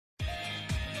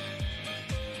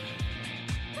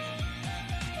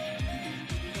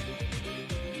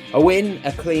A win,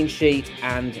 a clean sheet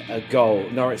and a goal.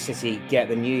 Norwich City get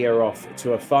the new year off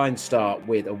to a fine start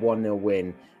with a 1-0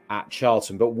 win at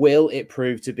Charlton. But will it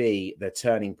prove to be the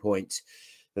turning point?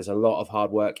 There's a lot of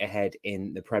hard work ahead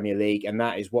in the Premier League, and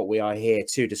that is what we are here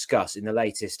to discuss in the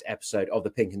latest episode of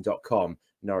the PinkUn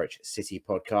Norwich City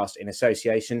Podcast in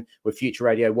association with Future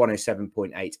Radio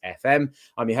 107.8 FM.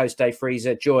 I'm your host, Dave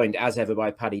Freezer, joined as ever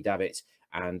by Paddy, Davitt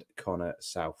and Connor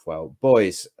Southwell.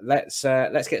 Boys, let's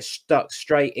get stuck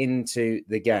straight into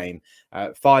the game.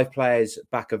 5 players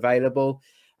back available,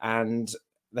 and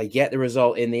they get the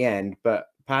result in the end. But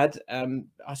Pad,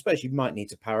 I suppose you might need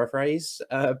to paraphrase,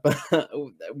 but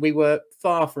we were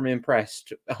far from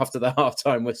impressed after the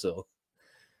halftime whistle.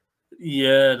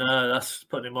 Yeah, no, that's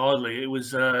putting it mildly. It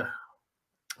was, I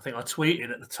think I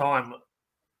tweeted at the time,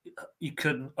 you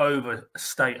couldn't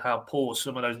overstate how poor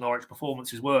some of those Norwich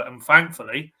performances were. And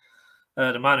thankfully,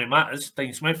 the man who matters,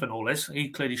 Dean Smith and all this, he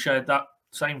clearly shared that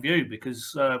same view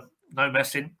because no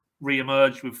messing,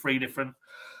 re-emerged with 3 different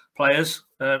players.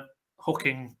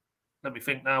 Hooking, let me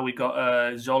think now, we got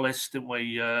Zolis, didn't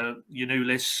we?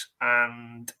 Yanulis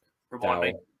and, remind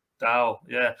me, Dow,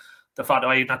 yeah. The fact that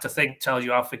I even had to think tells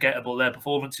you how forgettable their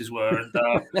performances were.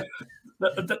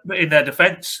 And in their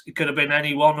defence, it could have been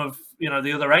any one of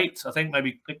the other 8. I think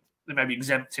maybe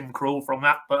exempt Tim Krul from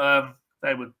that, but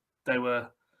they were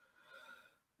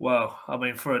well. I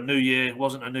mean, for a new year, it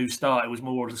wasn't a new start. It was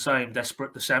more of the same.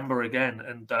 Desperate December again,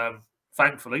 and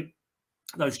thankfully,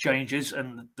 those changes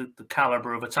and the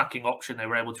calibre of attacking option they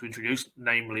were able to introduce,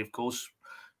 namely, of course,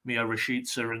 Milot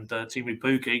Rashica and Timu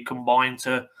Pukki, combined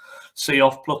to see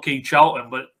off plucky Charlton.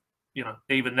 But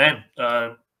even then,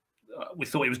 we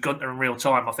thought it was Gunter in real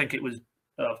time. I think it was.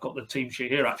 I've got the team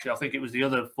sheet here. Actually, I think it was the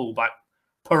other fullback,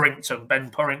 Ben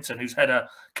Purrington, whose header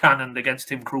cannoned against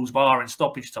Tim Krul's bar in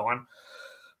stoppage time.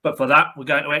 But for that, we're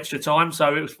going to extra time,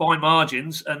 so it was fine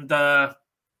margins, and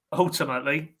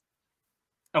ultimately,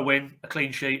 a win, a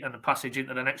clean sheet, and a passage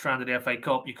into the next round of the FA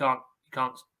Cup. You can't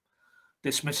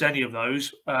dismiss any of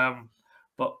those.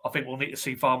 But I think we'll need to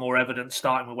see far more evidence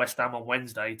starting with West Ham on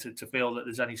Wednesday to feel that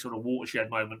there's any sort of watershed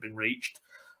moment been reached.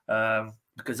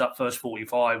 Because that first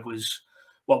 45 was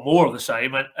more of the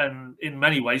same, and in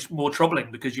many ways more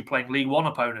troubling because you're playing League One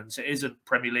opponents. It isn't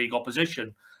Premier League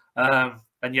opposition,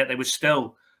 and yet they were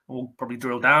still. We'll probably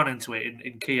drill down into it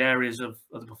in key areas of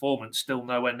the performance. Still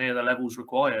nowhere near the levels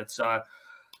required. So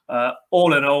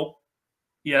all in all,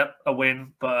 yeah, a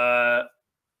win, but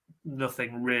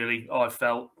nothing really I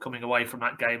felt coming away from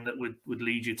that game that would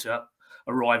lead you to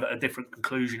arrive at a different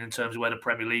conclusion in terms of where the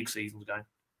Premier League season's going.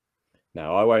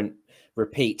 No, I won't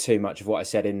repeat too much of what I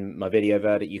said in my video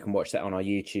verdict. You can watch that on our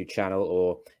YouTube channel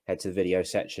or head to the video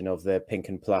section of the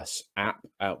PinkUn Plus app.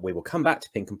 We will come back to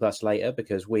PinkUn Plus later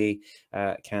because we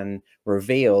can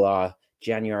reveal our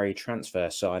January transfer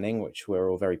signing, which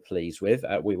we're all very pleased with.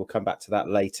 We will come back to that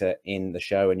later in the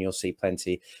show and you'll see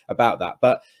plenty about that.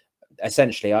 But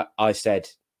essentially, I said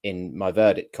in my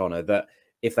verdict, Connor, that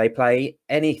if they play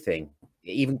anything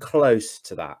even close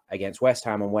to that against West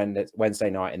Ham on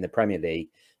Wednesday night in the Premier League,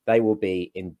 they will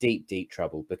be in deep, deep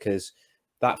trouble because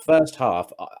that first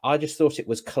half, I just thought it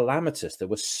was calamitous. There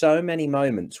were so many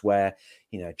moments where,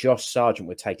 Josh Sargent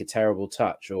would take a terrible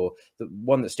touch, or the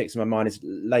one that sticks in my mind is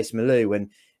Lace Malou, and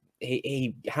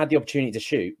he had the opportunity to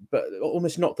shoot, but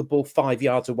almost knocked the ball 5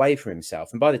 yards away from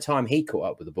himself. And by the time he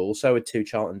caught up with the ball, so had 2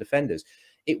 Charlton defenders.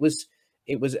 It was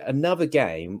another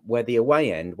game where the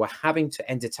away end were having to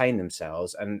entertain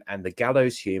themselves and the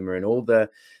gallows humour and all the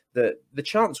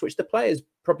chants which the players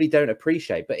probably don't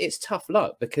appreciate. But it's tough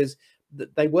luck because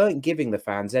they weren't giving the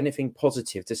fans anything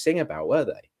positive to sing about, were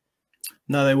they?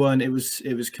 No, they weren't. It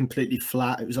was completely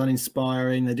flat. It was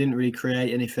uninspiring. They didn't really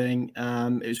create anything.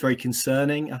 It was very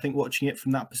concerning, I think, watching it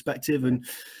from that perspective. And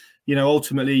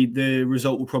ultimately the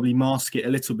result will probably mask it a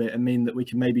little bit and mean that we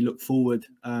can maybe look forward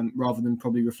rather than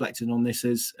probably reflecting on this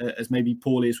as maybe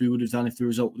poorly as we would have done if the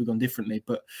result would have gone differently.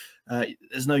 But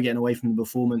there's no getting away from the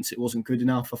performance. It wasn't good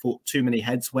enough. I thought too many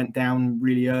heads went down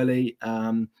really early.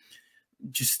 And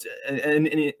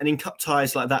in cup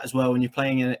ties like that as well, when you're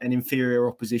playing an inferior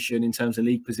opposition in terms of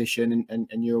league position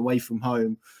and you're away from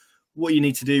home, what you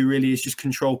need to do really is just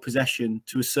control possession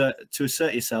to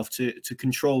assert yourself, to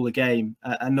control the game.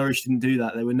 And Norwich didn't do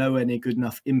that. They were nowhere near good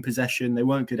enough in possession. They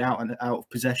weren't good out of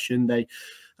possession. They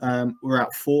were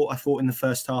out fought, I thought, in the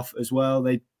first half as well.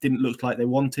 They didn't look like they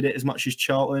wanted it as much as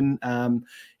Charlton.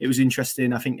 It was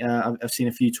interesting. I think I've seen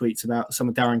a few tweets about some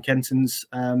of Darren Kenton's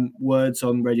words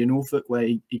on Radio Norfolk, where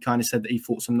he kind of said that he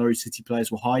thought some Norwich City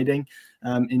players were hiding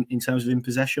in terms of in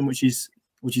possession, which is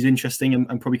interesting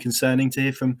and probably concerning to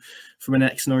hear from an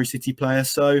ex-Norwich City player.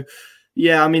 So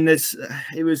Yeah, I mean,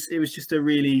 it was just a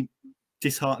really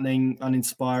disheartening,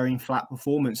 uninspiring, flat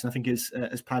performance. And I think,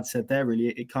 as Pad said there, really,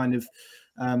 it kind of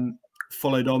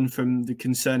followed on from the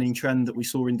concerning trend that we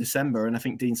saw in December. And I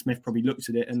think Dean Smith probably looked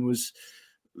at it and was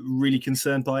really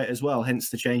concerned by it as well, hence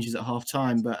the changes at half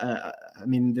time. But I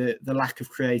mean, the lack of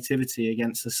creativity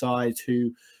against the side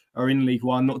who are in League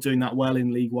One, not doing that well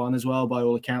in League One as well, by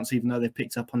all accounts, even though they've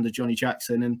picked up under Johnny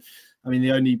Jackson. And I mean,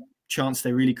 the only chance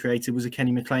they really created was a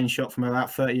Kenny McLean shot from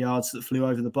about 30 yards that flew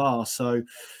over the bar. So,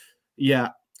 yeah,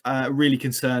 really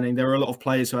concerning. There were a lot of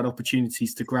players who had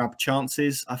opportunities to grab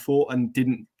chances, I thought, and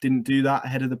didn't do that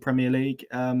ahead of the Premier League.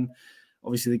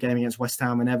 Obviously, the game against West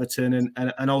Ham and Everton,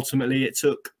 and ultimately it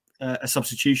took a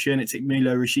substitution. It took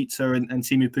Milot Rashica and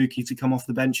Timu Pukki to come off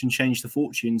the bench and change the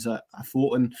fortunes, I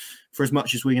thought. And for as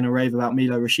much as we're going to rave about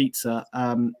Milot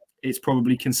Rashica, it's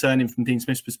probably concerning from Dean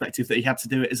Smith's perspective that he had to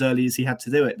do it as early as he had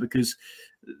to do it, because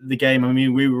the game, I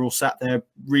mean, we were all sat there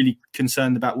really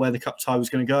concerned about where the cup tie was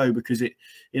going to go, because it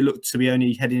looked to be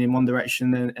only heading in one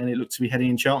direction and it looked to be heading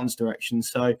in Charlton's direction.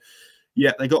 So,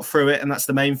 yeah, they got through it, and that's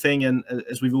the main thing. And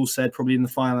as we've all said, probably in the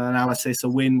final analysis, a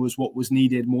win was what was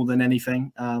needed more than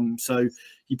anything. So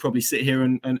you probably sit here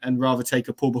and rather take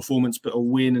a poor performance but a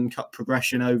win and cut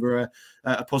progression over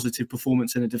a positive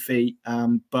performance and a defeat.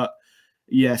 But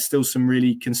yeah, still some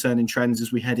really concerning trends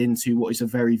as we head into what is a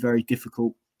very, very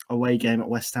difficult away game at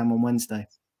West Ham on Wednesday.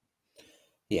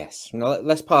 Yes, well,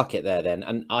 let's park it there then.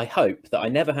 And I hope that I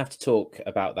never have to talk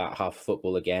about that half of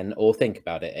football again or think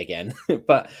about it again.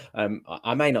 But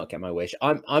I may not get my wish.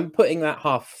 I'm putting that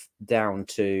half down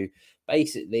to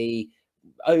basically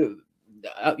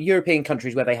European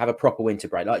countries where they have a proper winter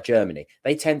break, like Germany.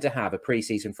 They tend to have a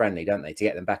pre-season friendly, don't they, to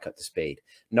get them back up to speed.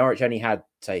 Norwich only had,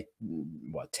 say,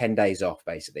 10 days off,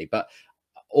 basically. But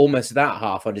almost that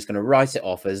half, I'm just going to write it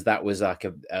off as that was like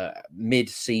a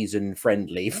mid-season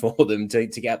friendly for them to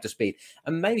get up to speed.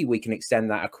 And maybe we can extend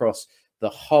that across the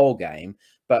whole game.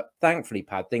 But thankfully,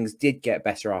 Pad, things did get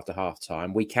better after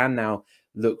half-time. We can now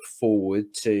look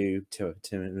forward to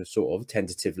sort of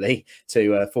tentatively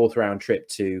to a fourth-round trip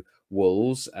to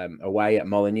Wolves away at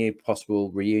Molineux,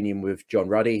 possible reunion with John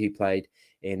Ruddy, who played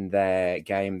in their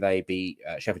game. They beat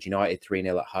Sheffield United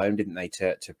 3-0 at home, didn't they,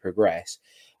 to progress?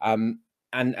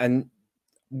 And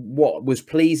what was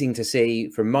pleasing to see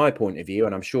from my point of view,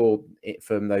 and I'm sure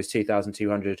from those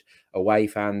 2,200 away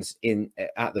fans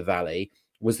at the Valley,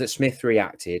 was that Smith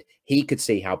reacted. He could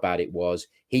see how bad it was.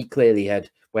 He clearly had.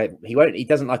 He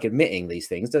doesn't like admitting these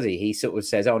things, does he? He sort of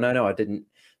says, "Oh no, I didn't."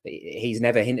 He's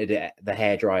never hinted at the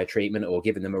hairdryer treatment or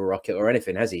given them a rocket or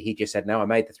anything, has he? He just said, "No, I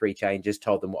made the 3 changes,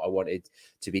 told them what I wanted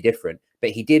to be different."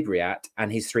 But he did react,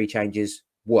 and his 3 changes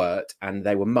worked, and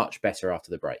they were much better after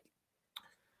the break.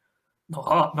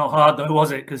 Not hard though,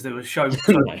 was it? Because there was show.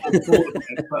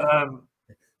 But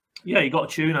yeah, you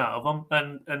got a tune out of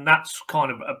them, and that's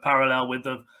kind of a parallel with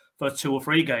the first 2 or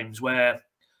 3 games where,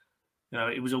 you know,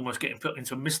 it was almost getting put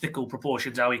into mystical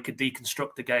proportions how he could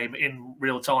deconstruct the game in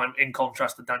real time, in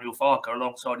contrast to Daniel Farker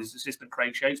alongside his assistant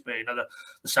Craig Shakespeare. You know,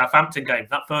 the Southampton game,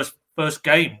 that first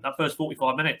game, that first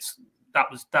 45 minutes, that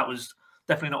was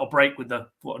definitely not a break with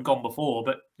what had gone before.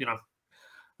 But, you know,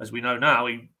 as we know now,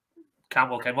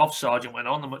 Campbell came off, Sargent went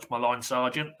on, the much maligned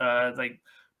Sargent. They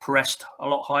pressed a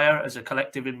lot higher as a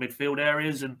collective in midfield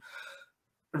areas, and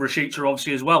Rashica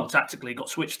obviously as well tactically got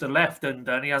switched to the left, and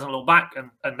he hasn't looked back,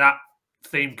 and that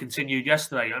theme continued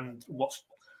yesterday. And what's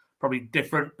probably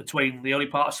different between the early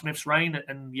part of Smith's reign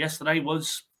and yesterday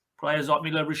was players like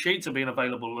Milot Rashica being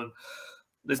available, and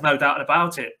there's no doubt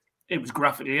about it. It was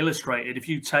graphically illustrated. If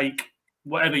you take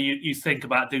whatever you think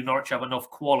about, do Norwich have enough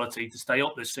quality to stay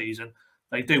up this season?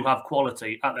 They do have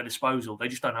quality at their disposal. They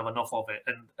just don't have enough of it,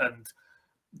 and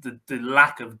the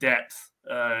lack of depth,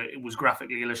 it was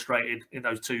graphically illustrated in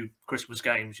those 2 Christmas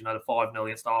games. You know, the 5-0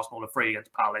 against Arsenal, the 3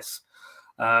 against Palace.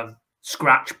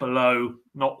 Scratch below,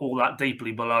 not all that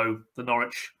deeply below the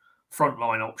Norwich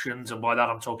frontline options. And by that,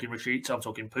 I'm talking Rashica, I'm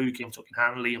talking Pukki, I'm talking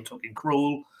Hanley, I'm talking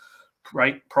Krul,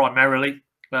 primarily.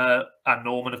 And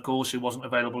Norman, of course, who wasn't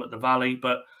available at the Valley.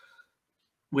 But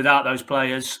without those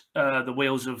players, the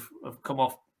wheels have come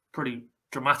off pretty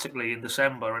dramatically in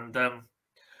December. And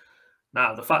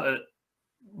now the fact that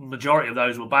majority of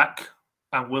those were back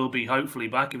and will be hopefully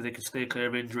back if they can steer clear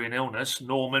of injury and illness.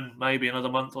 Norman, maybe another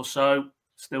month or so,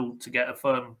 still to get a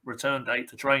firm return date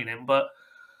to training. But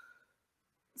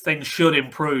things should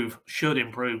improve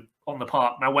on the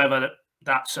park. Now, whether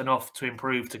that's enough to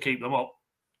improve to keep them up,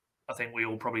 I think we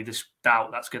all probably just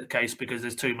doubt that's the case, because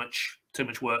there's too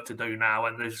much work to do now,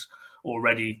 and there's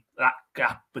already that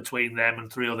gap between them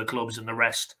and 3 other clubs, and the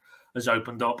rest has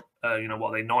opened up. You know, what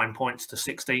are they, 9 points to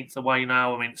 16th away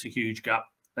now? I mean, it's a huge gap.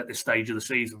 at this stage of the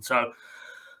season. So,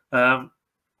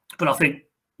 but I think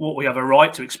what we have a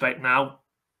right to expect now,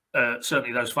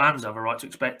 certainly those fans have a right to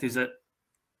expect, is that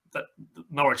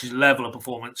Norwich's level of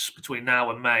performance between now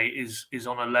and May is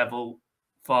on a level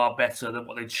far better than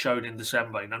what they'd showed in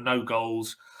December. No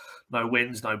goals, no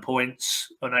wins, no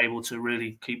points, unable to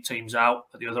really keep teams out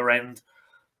at the other end.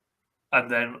 And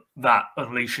then that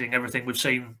unleashing everything we've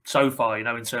seen so far,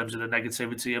 in terms of the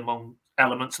negativity among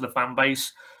elements of the fan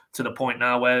base, to the point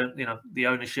now where, the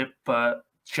ownership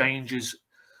changes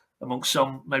amongst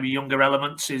some maybe younger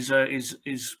elements is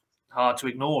hard to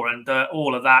ignore. And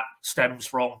all of that stems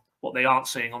from what they aren't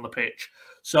seeing on the pitch.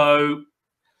 So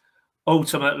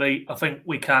ultimately, I think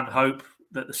we can hope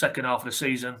that the second half of the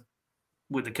season,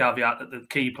 with the caveat that the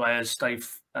key players stay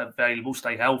available,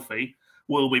 stay healthy,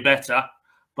 will be better.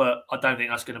 But I don't think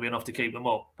that's going to be enough to keep them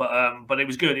up. But it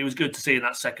was good. It was good to see in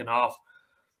that second half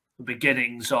the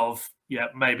beginnings of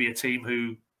maybe a team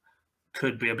who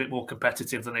could be a bit more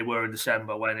competitive than they were in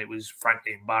December, when it was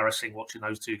frankly embarrassing watching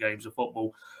those two games of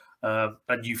football.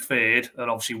 And you feared, and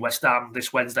obviously West Ham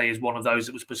this Wednesday is one of those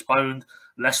that was postponed.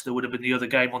 Leicester would have been the other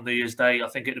game on New Year's Day. I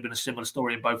think it would have been a similar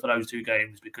story in both of those two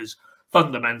games, because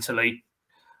fundamentally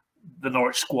the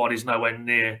Norwich squad is nowhere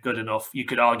near good enough. You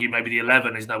could argue maybe the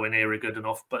 11 is nowhere near good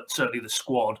enough, but certainly the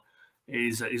squad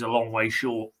is a long way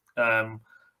short. And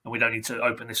we don't need to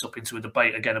open this up into a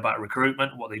debate again about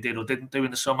recruitment, what they did or didn't do in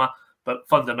the summer. But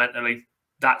fundamentally,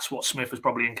 that's what Smith has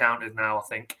probably encountered now. I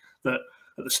think that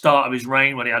at the start of his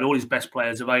reign, when he had all his best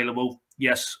players available,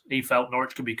 yes, he felt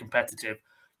Norwich could be competitive.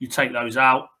 You take those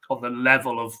out on the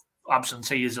level of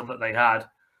absenteeism that they had,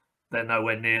 they're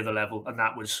nowhere near the level. And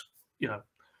that was,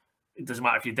 it doesn't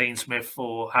matter if you're Dean Smith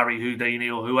or Harry Houdini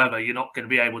or whoever, you're not going to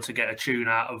be able to get a tune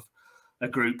out of a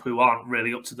group who aren't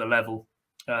really up to the level.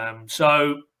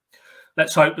 So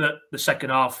let's hope that the second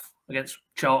half against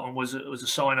Charlton was a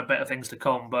sign of better things to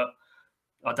come. But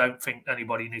I don't think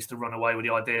anybody needs to run away with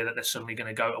the idea that they're suddenly going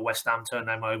to go to West Ham, turn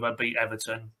them over, beat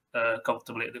Everton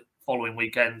comfortably at the following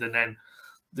weekend, and then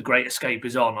the great escape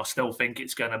is on. I still think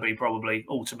it's going to be probably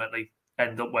ultimately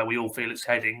end up where we all feel it's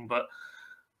heading, but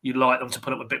you'd like them to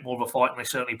put up a bit more of a fight than they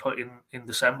certainly put in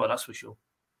December, that's for sure.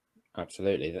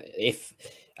 Absolutely. If,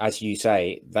 as you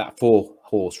say, that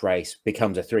 4-horse race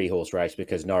becomes a 3-horse race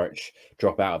because Norwich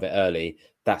drop out of it early,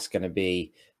 that's going to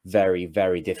be very,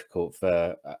 very difficult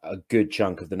for a good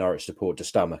chunk of the Norwich support to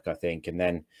stomach, I think. And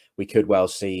then we could well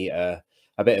see a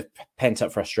bit of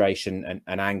pent-up frustration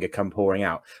and anger come pouring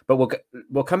out. But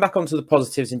we'll come back onto the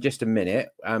positives in just a minute.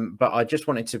 But I just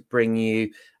wanted to bring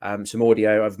you some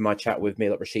audio of my chat with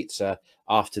Milot Rashica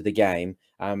after the game,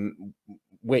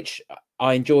 which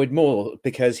I enjoyed more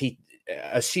because he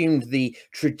assumed the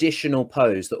traditional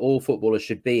pose that all footballers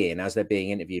should be in as they're being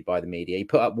interviewed by the media. He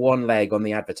put up one leg on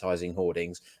the advertising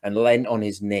hoardings and leant on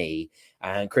his knee.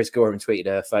 And Chris Gorham tweeted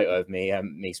a photo of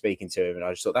me speaking to him, and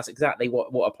I just thought that's exactly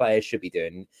what a player should be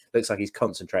doing. Looks like he's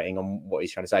concentrating on what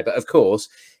he's trying to say. But of course,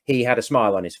 he had a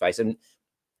smile on his face. And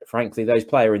frankly, those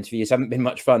player interviews haven't been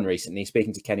much fun recently.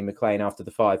 Speaking to Kenny McLean after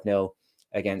the 5-0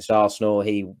 against Arsenal,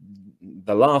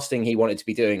 the last thing he wanted to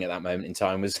be doing at that moment in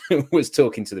time was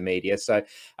talking to the media. So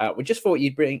we just thought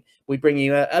we'd bring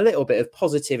you a little bit of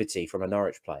positivity from a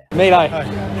Norwich player. Milot,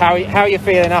 how are you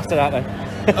feeling after that then?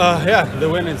 Yeah, the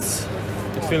win it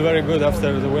feels very good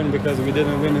after the win because we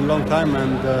didn't win in a long time,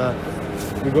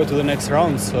 and we go to the next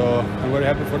round. So I'm very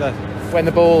happy for that. When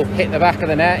the ball hit the back of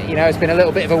the net, it's been a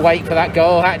little bit of a wait for that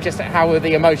goal. How were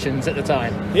the emotions at the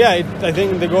time? Yeah, I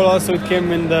think the goal also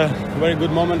came in the very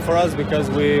good moment for us because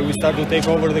we started to take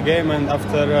over the game, and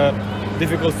after a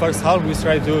difficult first half, we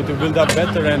tried to build up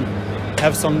better and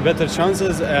have some better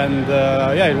chances. And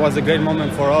yeah, it was a great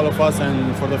moment for all of us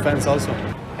and for the fans also.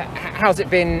 How's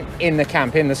it been in the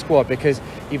camp, in the squad? Because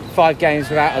you've 5 games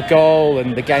without a goal,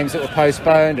 and the games that were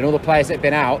postponed, and all the players that have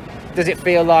been out. Does it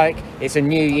feel like it's a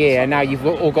new year and now you've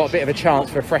all got a bit of a chance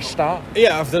for a fresh start?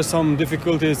 Yeah, after some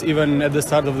difficulties, even at the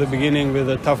start of the beginning with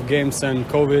the tough games and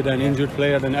COVID and injured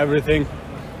players and everything,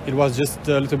 it was just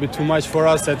a little bit too much for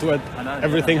us.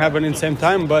 Everything happened in the same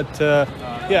time. But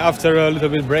yeah, after a little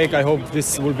bit break, I hope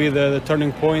this will be the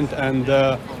turning point and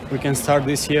we can start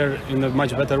this year in a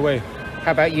much better way.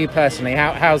 How about you personally?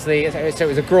 So it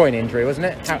was a groin injury, wasn't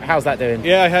it? How's that doing?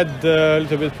 Yeah, I had a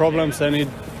little bit problems and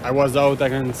I was out, I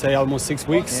can say, almost 6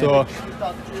 weeks. So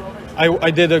I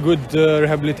did a good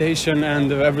rehabilitation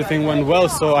and everything went well.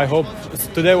 So I hope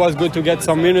today was good to get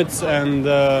some minutes, and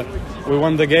we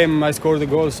won the game. I scored the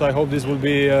goal. So I hope this will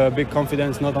be a big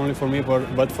confidence, not only for me,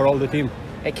 but for all the team.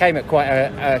 it came at quite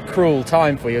a cruel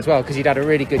time for you as well, because you'd had a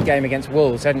really good game against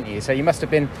Wolves, hadn't you? So you must have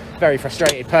been very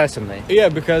frustrated personally. Yeah,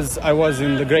 because I was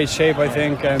in the great shape, I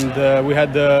think, and we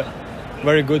had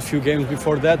very good few games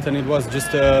before that, and it was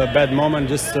just a bad moment,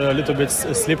 just a little bit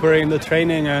slippery in the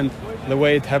training, and the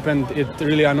way it happened, it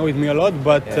really annoyed me a lot.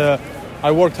 But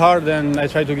I worked hard and I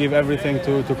tried to give everything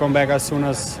to come back as soon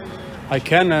as I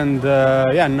can, and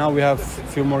now we have a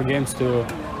few more games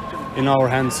in our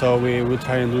hands, so we will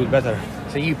try and do it better.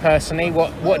 So you personally,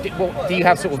 what do you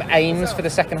have sort of aims for the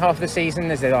second half of the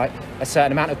season? Is there like a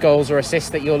certain amount of goals or assists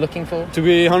that you're looking for? To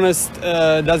be honest,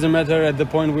 doesn't matter at the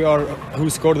point we are who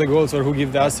scored the goals or who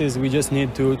give the assists. We just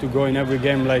need to go in every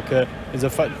game like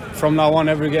from now on.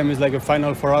 Every game is like a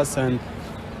final for us, and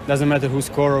doesn't matter who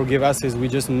score or give assists. We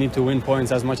just need to win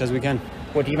points as much as we can.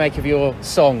 What do you make of your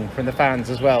song from the fans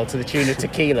as well, to the tune of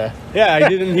Tequila? Yeah, I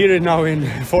didn't hear it now in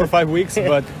 4 or 5 weeks,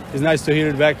 but it's nice to hear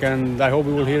it back, and I hope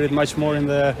we will hear it much more in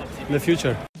the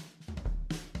future.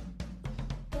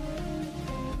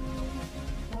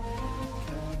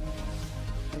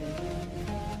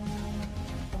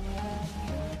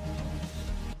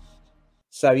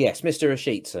 So yes, Mr.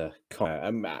 Rashica,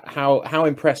 how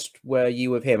impressed were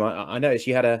you with him? I noticed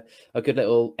you had a good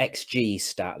little XG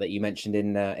stat that you mentioned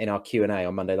in our Q&A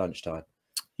on Monday lunchtime.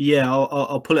 Yeah,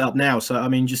 I'll pull it up now. So I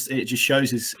mean, it just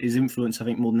shows his influence, I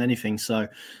think, more than anything. So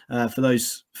for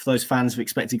those fans of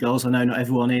expected goals, I know not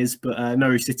everyone is, but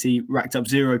Norwich City racked up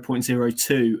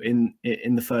 0.02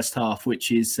 in the first half,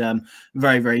 which is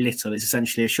very, very little. It's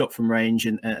essentially a shot from range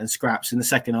and scraps. In the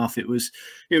second half, it was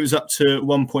up to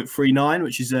 1.39,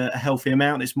 which is a healthy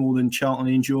amount. It's more than Charlton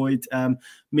enjoyed. Milot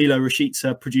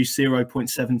Rashica produced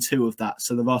 0.72 of that,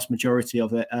 so the vast majority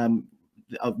of it.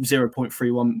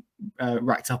 0.31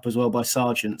 racked up as well by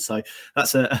Sargent, so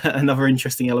that's another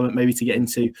interesting element maybe to get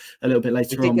into a little bit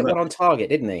later on. He did get one on target,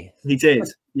 didn't he? He did,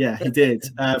 yeah, he did.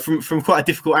 From quite a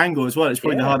difficult angle as well. It's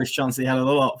probably the hardest chance he had of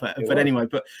the lot. But anyway,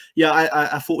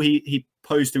 I thought he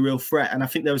posed a real threat, and I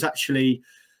think there was actually,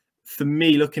 for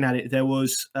me looking at it, there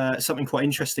was something quite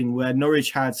interesting where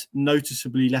Norwich had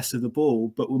noticeably less of the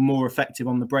ball, but were more effective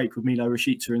on the break with Milot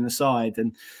Rashica in the side.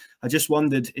 And I just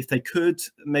wondered if they could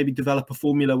maybe develop a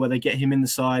formula where they get him in the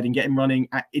side and get him running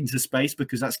into space,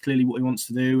 because that's clearly what he wants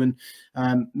to do.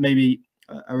 And maybe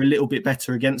are a little bit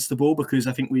better against the ball, because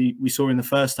I think we saw in the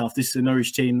first half, this is a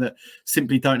Norwich team that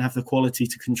simply don't have the quality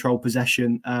to control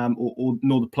possession, or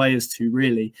nor the players to,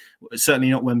 really. Certainly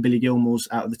not when Billy Gilmore's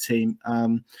out of the team.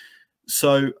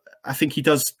 So I think he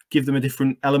does give them a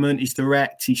different element. He's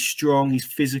direct, he's strong, he's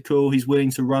physical, he's willing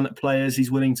to run at players,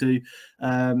 he's willing to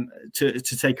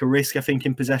take a risk, I think,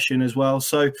 in possession as well.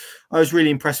 So I was really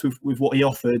impressed with what he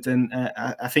offered, and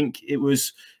I think it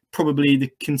was probably the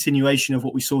continuation of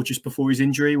what we saw just before his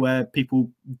injury, where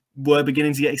people were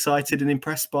beginning to get excited and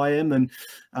impressed by him, and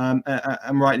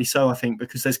rightly so, I think,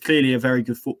 because there's clearly a very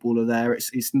good footballer there.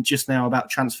 It's just now about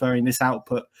transferring this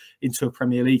output into a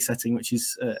Premier League setting, which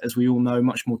is, as we all know,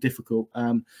 much more difficult.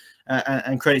 And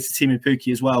credit to Teemu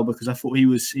Pukki as well, because I thought he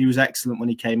was excellent when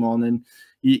he came on. And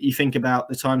you think about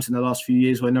the times in the last few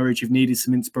years where Norwich have needed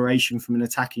some inspiration from an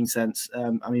attacking sense.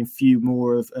 I mean, few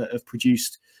more have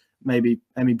produced maybe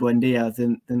Emi Buendia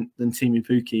than Teemu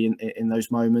Pukki in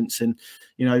those moments. And,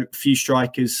 you know, few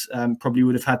strikers probably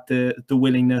would have had the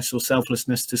willingness or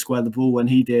selflessness to square the ball when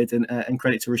he did, and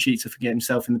credit to Rashica for getting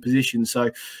himself in the position. So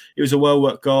it was a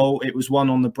well-worked goal. It was one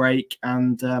on the break,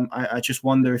 and I just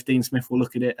wonder if Dean Smith will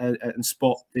look at it and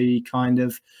spot the kind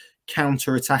of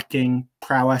counter-attacking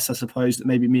prowess, I suppose, that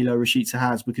maybe Milot Rashica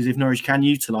has, because if Norwich can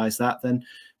utilise that, then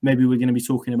maybe we're going to be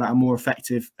talking about a more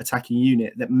effective attacking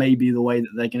unit. That may be the way that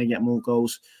they're going to get more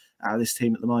goals out of this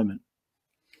team at the moment.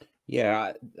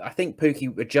 Yeah, I think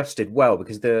Pukki adjusted well,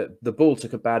 because the ball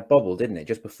took a bad bobble, didn't it,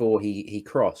 just before he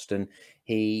crossed, and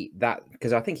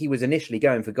because I think he was initially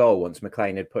going for goal once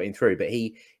McLean had put him through, but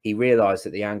he realised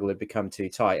that the angle had become too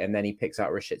tight, and then he picks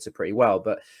out Rashica pretty well.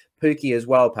 But Pukki as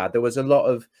well, Pad, there was a lot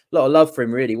of love for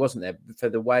him, really, wasn't there, for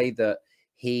the way that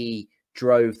he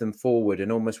drove them forward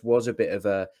and almost was a bit of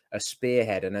a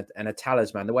spearhead and a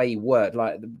talisman. The way he worked,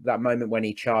 like that moment when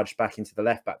he charged back into the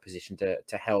left back position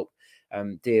to help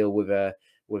deal with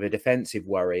a defensive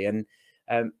worry. And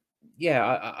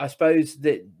I suppose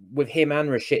that with him and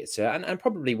Rashica, and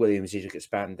probably Williams, you could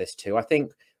expand this too. I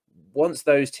think once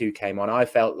those two came on, I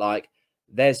felt like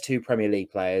there's two Premier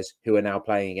League players who are now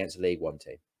playing against a League One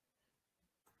team.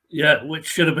 Yeah, which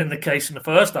should have been the case in the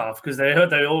first half, because they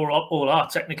all are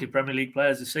technically Premier League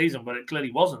players this season, but it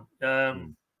clearly wasn't.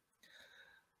 And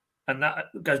that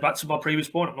goes back to my previous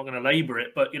point. I'm not going to labour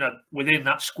it, but, you know, within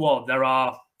that squad, there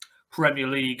are Premier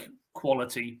League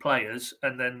quality players,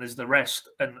 and then there's the rest.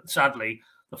 And sadly,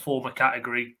 the former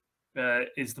category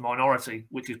is the minority,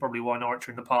 which is probably why Norwich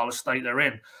are in the parlous state they're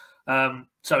in.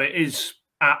 So it is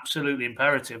absolutely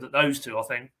imperative that those two, I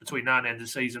think, between now and the end of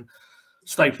the season,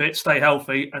 stay fit, stay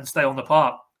healthy, and stay on the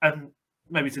park. And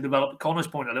maybe to develop Connor's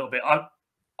point a little bit, a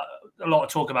lot of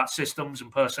talk about systems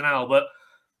and personnel, but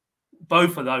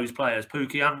both of those players,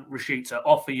 Pukki and Rashica,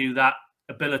 offer you that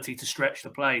ability to stretch the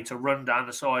play, to run down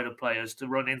the side of players, to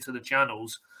run into the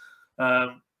channels.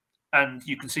 And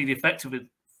you can see the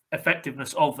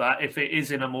effectiveness of that if it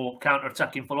is in a more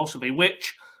counter-attacking philosophy,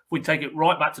 which, if we take it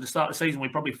right back to the start of the season, we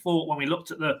probably thought when we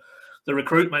looked at the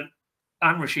recruitment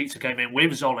and Rashica came in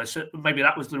with Zolis, maybe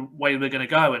that was the way we're going to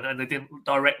go, and they didn't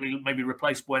directly maybe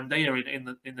replace Buendia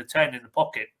in the 10 in the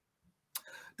pocket.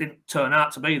 Didn't turn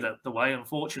out to be the way,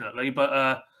 unfortunately,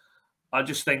 but I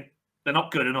just think they're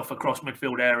not good enough across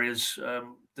midfield areas,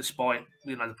 despite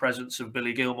the presence of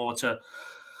Billy Gilmore to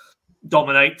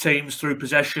dominate teams through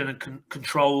possession and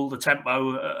control the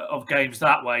tempo of games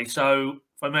that way. So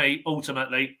for me,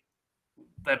 ultimately,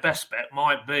 their best bet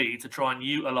might be to try and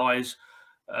utilise.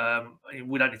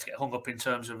 We don't need to get hung up in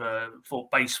terms of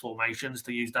base formations,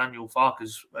 to use Daniel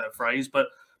Farker's phrase, but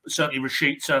certainly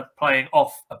Rashica playing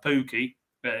off a Pukki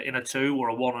in a 2 or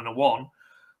a 1 and a 1.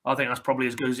 I think that's probably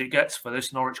as good as it gets for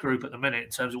this Norwich group at the minute in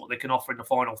terms of what they can offer in the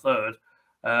final third.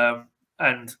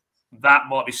 And that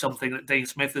might be something that Dean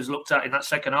Smith has looked at in that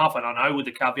second half. And I know with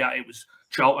the caveat it was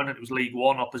Charlton and it was League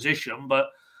One opposition, but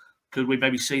could we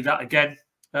maybe see that again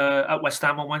at West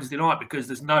Ham on Wednesday night? Because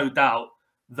there's no doubt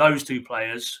those two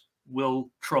players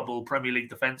will trouble Premier League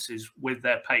defences with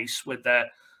their pace, with their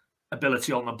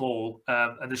ability on the ball,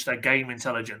 and just their game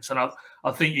intelligence. And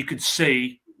I think you could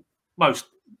see most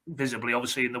visibly,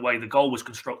 obviously, in the way the goal was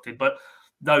constructed, but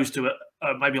those two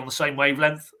are maybe on the same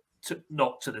wavelength,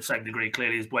 not to the same degree,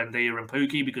 clearly, as Buendia and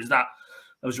Pukki, because that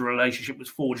was a relationship that was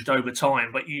forged over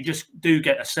time. But you just do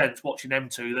get a sense watching them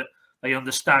two that they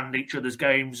understand each other's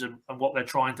games and what they're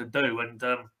trying to do. And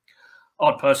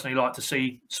I'd personally like to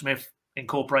see Smith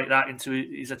incorporate that into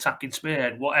his attacking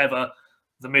spearhead, whatever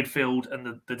the midfield and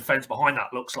the defence behind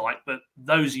that looks like. But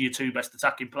those are your two best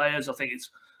attacking players. I think it's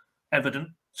evident.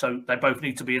 So they both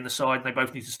need to be in the side and they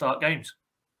both need to start games.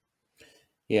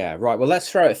 Yeah, right. Well,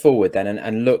 let's throw it forward then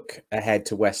and look ahead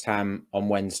to West Ham on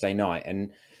Wednesday night.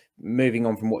 And moving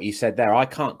on from what you said there, I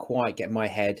can't quite get my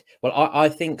head. Well, I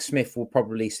think Smith will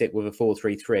probably sit with a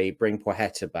 4-3-3, bring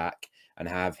Poeta back and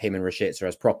have him and Rashica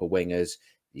as proper wingers.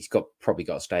 He's probably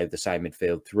got to stay with the same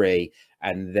midfield 3,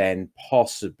 and then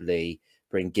possibly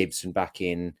bring Gibson back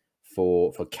in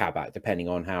for Kabak, depending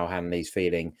on how Hanley's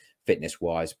feeling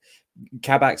fitness-wise.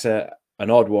 Kabak's an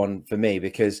odd one for me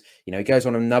because, he goes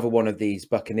on another one of these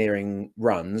buccaneering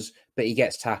runs, but he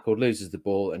gets tackled, loses the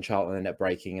ball, and Charlton end up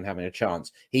breaking and having a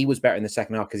chance. He was better in the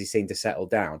second half because he seemed to settle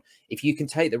down. If you can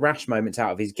take the rash moments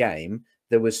out of his game,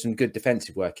 there was some good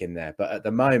defensive work in there. But at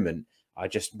the moment, I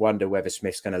just wonder whether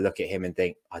Smith's going to look at him and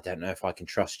think, I don't know if I can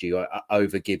trust you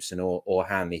over Gibson or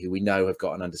Hanley, who we know have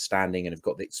got an understanding and have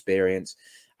got the experience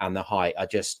and the height.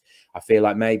 I feel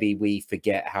like maybe we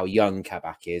forget how young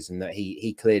Kabak is and that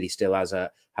he clearly still has a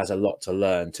lot to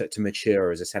learn, to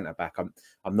mature as a centre-back.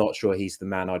 I'm not sure he's the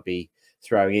man I'd be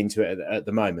throwing into it at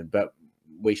the moment, but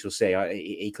we shall see.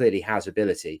 He clearly has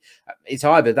ability. It's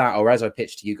either that or, as I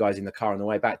pitched to you guys in the car on the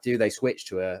way back, do they switch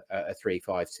to a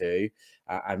 3-5-2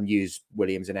 and use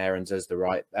Williams and Aarons as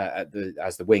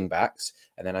as the wing backs,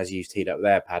 and then as you teed up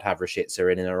there, Pad, have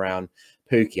Rashica in and around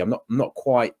Pukki. I'm not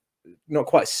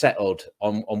quite settled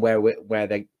on where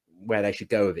they should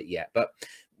go with it yet. But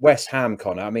West Ham,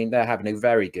 Connor, I mean, they're having a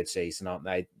very good season, aren't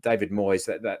they? David Moyes,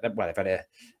 they've had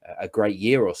a great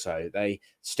year or so. They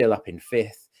still up in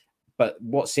 5th. But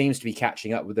what seems to be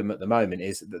catching up with them at the moment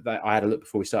is that I had a look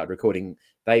before we started recording.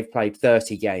 They've played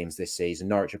 30 games this season.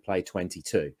 Norwich have played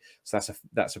 22. So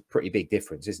that's a pretty big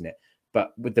difference, isn't it?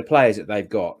 But with the players that they've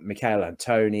got, Michael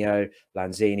Antonio,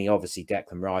 Lanzini, obviously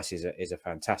Declan Rice is a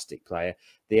fantastic player.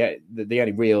 The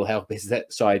only real help is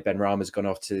that Saeed Benrahma's gone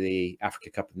off to the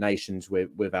Africa Cup of Nations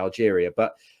with Algeria.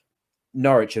 But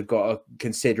Norwich have got to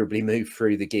considerably move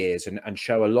through the gears and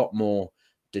show a lot more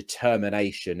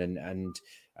determination and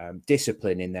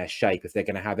discipline in their shape if they're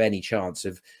going to have any chance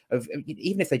of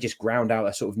even if they just ground out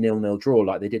a sort of 0-0 draw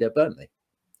like they did at Burnley.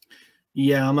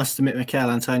 Yeah, I must admit,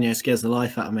 Michael Antonio scares the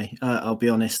life out of me. I'll be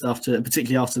honest.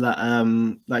 Particularly after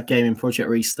that game in Project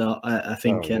Restart, I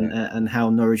think, and how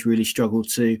Norwich really struggled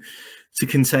to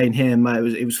contain him.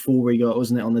 It was 4 he got,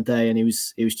 wasn't it, on the day, and he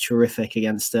was terrific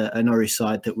against a Norwich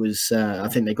side that was. I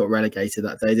think they got relegated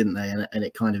that day, didn't they? And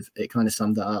it kind of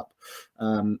summed it up.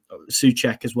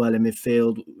 Souček as well in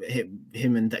midfield,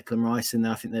 him and Declan Rice in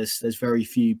there. I think there's very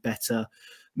few better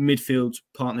midfield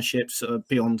partnerships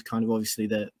beyond kind of obviously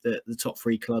the top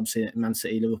three clubs in Man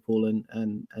City, Liverpool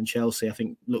and Chelsea. I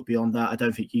think look beyond that, I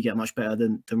don't think you get much better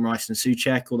than Rice and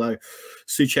Souček, although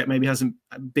Souček maybe hasn't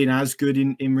been as good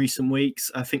in recent weeks.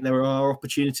 I think there are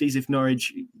opportunities if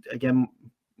Norwich, again,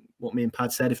 what me and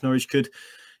Pad said, if Norwich could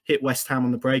hit West Ham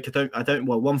on the break.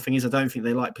 Well, one thing is I don't think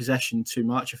they like possession too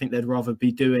much. I think they'd rather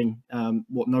be doing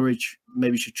what Norwich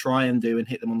maybe should try and do and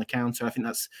hit them on the counter. I think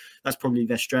that's probably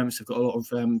their strengths. They've got a lot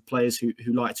of players who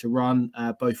like to run,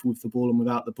 both with the ball and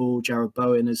without the ball. Jared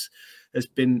Bowen has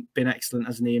been excellent,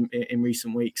 hasn't he, in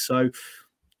recent weeks. So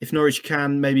if Norwich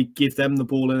can maybe give them the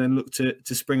ball and then look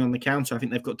to spring on the counter, I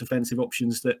think they've got defensive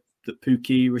options that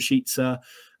Pukki, Rashica,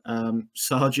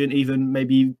 Sargent even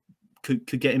maybe could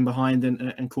get in behind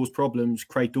and cause problems.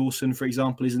 Craig Dawson, for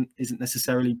example, isn't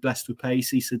necessarily blessed with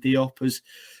pace. Issa Diop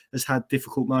has had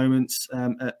difficult moments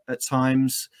at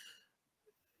times.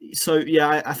 So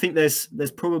yeah, I think there's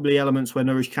probably elements where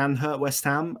Norwich can hurt West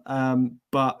Ham,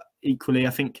 but equally,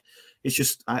 I think it's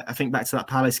just I think back to that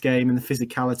Palace game and the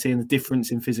physicality and the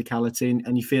difference in physicality,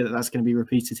 and you fear that that's going to be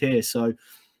repeated here. So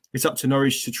it's up to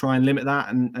Norwich to try and limit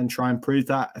that and try and prove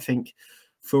that. I think,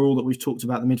 for all that we've talked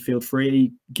about the midfield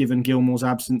three, given Gilmore's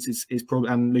absence is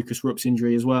probably, and Lucas Rupp's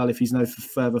injury as well, if he's no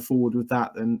further forward with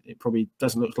that, then it probably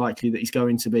doesn't look likely that he's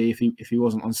going to be if he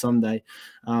wasn't on Sunday.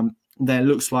 Then it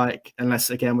looks like, unless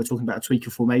again we're talking about a tweak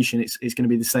of formation, it's going to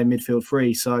be the same midfield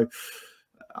three. So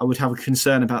I would have a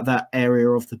concern about that area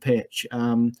of the pitch.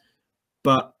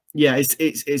 But yeah,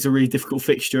 it's a really difficult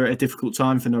fixture at a difficult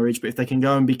time for Norwich. But if they can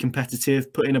go and be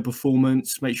competitive, put in a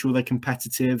performance, make sure they're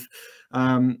competitive,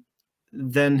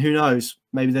 then who knows?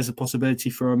 Maybe there's a possibility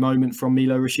for a moment from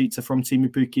Milot Rashica, from Teemu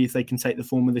Pukki, if they can take the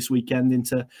form of this weekend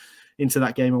into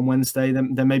that game on Wednesday.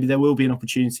 Then maybe there will be an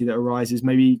opportunity that arises.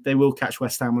 Maybe they will catch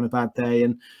West Ham on a bad day,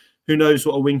 and who knows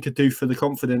what a win could do for the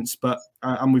confidence. But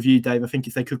I'm with you, Dave. I think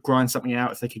if they could grind something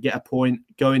out, if they could get a point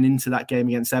going into that game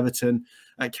against Everton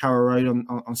at Carrow Road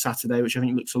on Saturday, which I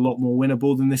think looks a lot more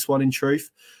winnable than this one in truth,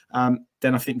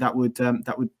 then I think that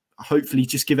would hopefully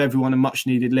just give everyone a much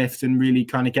needed lift and really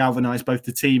kind of galvanise both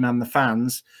the team and the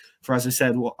fans for, as I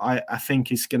said, what I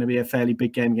think is going to be a fairly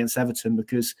big game against Everton,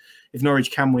 because if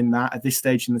Norwich can win that at this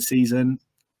stage in the season,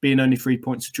 being only 3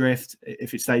 points adrift,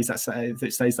 if it stays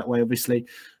that way, obviously,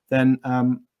 then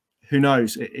who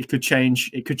knows? It could change.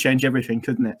 It could change everything,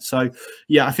 couldn't it? So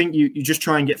yeah, I think you just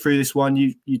try and get through this one.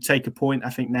 You take a point,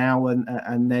 I think, now,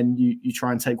 and then you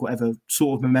try and take whatever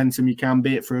sort of momentum you can,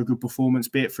 be it through a good performance,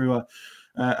 be it through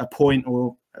a point,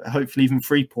 or hopefully even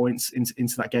 3 points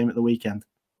into that game at the weekend.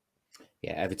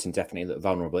 Yeah, Everton definitely look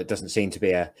vulnerable. It doesn't seem to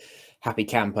be a happy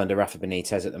camp under Rafa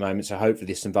Benitez at the moment, so hopefully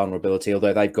there's some vulnerability,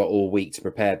 although they've got all week to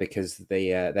prepare because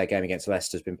their game against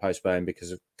Leicester has been postponed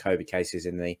because of COVID cases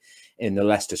in the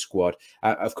Leicester squad.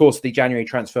 Of course, the January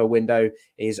transfer window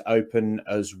is open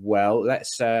as well.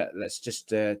 Let's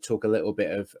just talk a little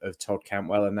bit of Todd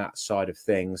Cantwell and that side of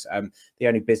things. The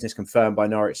only business confirmed by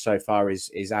Norwich so far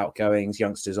is outgoings,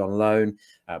 youngsters on loan.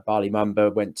 Barley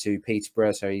Mumba went to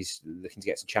Peterborough, so he's looking to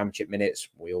get some championship minutes.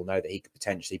 We all know that he could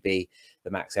potentially be the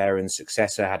Max Aarons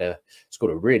successor.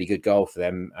 Scored a really good goal for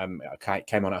them.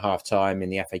 Came on at half-time in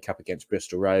the FA Cup against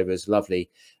Bristol Rovers. Lovely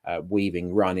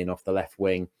weaving run in off the left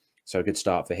wing. So a good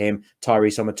start for him.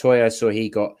 Tyrese Omotoya, saw he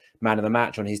got man of the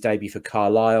match on his debut for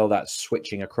Carlisle. That's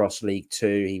switching across League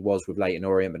Two. He was with Leyton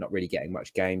Orient, but not really getting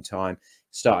much game time.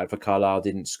 Started for Carlisle,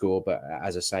 didn't score, but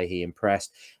as I say, he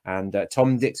impressed. And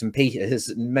Tom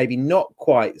Dixon-Peters, maybe not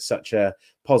quite such a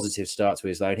positive start to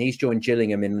his loan. He's joined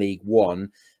Gillingham in League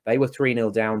One. They were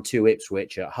 3-0 down to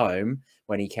Ipswich at home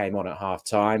when he came on at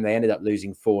half-time. They ended up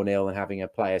losing 4-0 and having a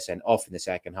player sent off in the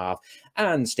second half.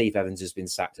 And Steve Evans has been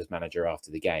sacked as manager after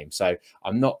the game. So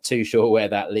I'm not too sure where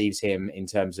that leaves him in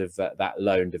terms of that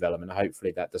loan development.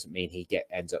 Hopefully that doesn't mean he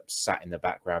ends up sat in the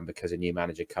background because a new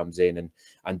manager comes in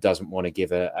and doesn't want to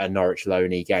give a Norwich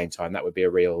loanee game time. That would be a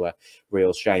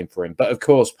real shame for him. But of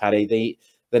course, Paddy,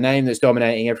 the name that's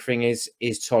dominating everything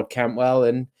is Todd Cantwell.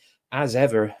 And as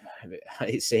ever,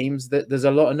 it seems that there's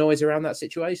a lot of noise around that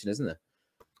situation, isn't there?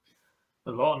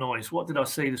 A lot of noise. What did I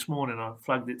see this morning? I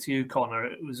flagged it to you, Connor.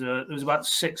 It was there was about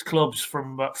 6 clubs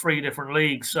from about 3 different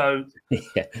leagues. So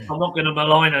yeah. I'm not going to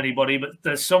malign anybody, but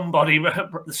there's somebody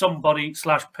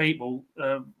 / people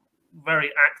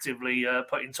very actively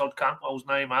putting Todd Cantwell's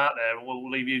name out there, and we'll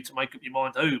leave you to make up your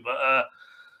mind who.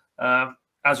 But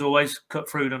as always, cut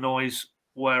through the noise.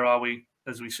 Where are we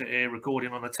as we sit here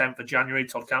recording on the 10th of January?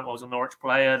 Todd Cantwell's a Norwich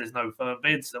player. There's no firm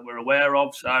bids that we're aware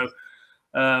of. So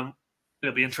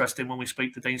it'll be interesting when we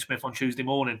speak to Dean Smith on Tuesday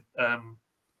morning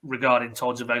regarding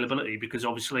Todd's availability, because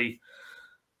obviously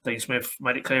Dean Smith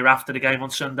made it clear after the game on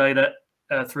Sunday that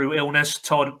through illness.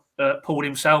 Todd pulled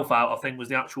himself out, I think was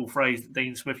the actual phrase that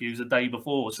Dean Smith used the day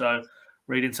before. So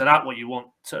read into that what you want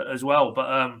as well.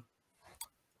 But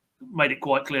made it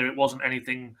quite clear it wasn't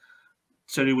anything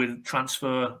to do with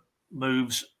transfer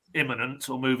moves imminent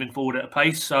or moving forward at a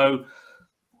pace. So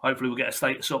hopefully we'll get a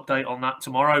status update on that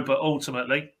tomorrow. But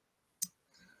ultimately,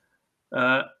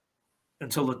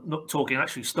 until the talking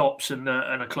actually stops and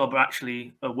a club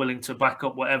actually are willing to back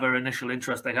up whatever initial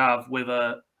interest they have with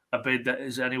a bid that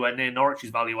is anywhere near Norwich's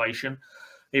valuation,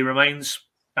 he remains,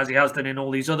 as he has done in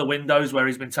all these other windows where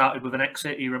he's been touted with an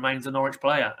exit, he remains a Norwich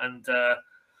player. And,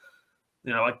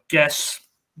 I guess,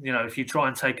 if you try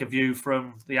and take a view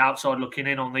from the outside looking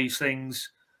in on these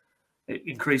things, it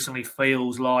increasingly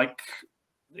feels like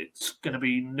it's going to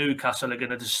be Newcastle are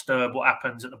going to disturb what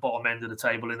happens at the bottom end of the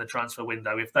table in the transfer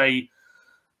window. If they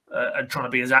are trying to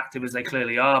be as active as they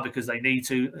clearly are because they need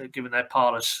to, given their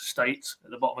parlous state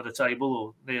at the bottom of the table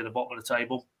or near the bottom of the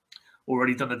table,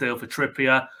 already done the deal for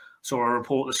Trippier. Saw a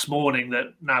report this morning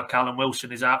that now Callum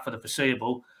Wilson is out for the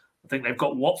foreseeable. I think they've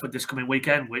got Watford this coming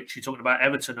weekend, which you're talking about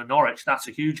Everton and Norwich. That's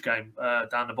a huge game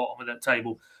down the bottom of that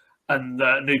table. And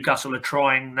Newcastle are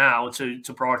trying now to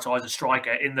prioritise a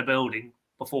striker in the building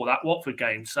before that Watford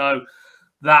game. So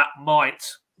that might,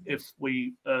 if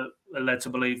we are led to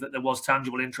believe that there was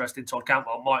tangible interest in Todd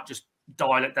Cantwell, might just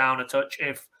dial it down a touch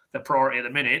if the priority at the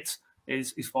minute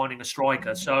is finding a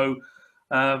striker. So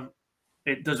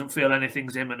it doesn't feel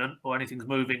anything's imminent or anything's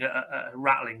moving at a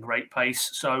rattling great pace.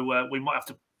 So we might have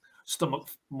to stomach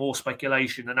more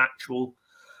speculation than actual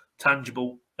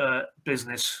tangible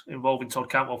business involving Todd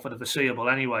Cantwell for the foreseeable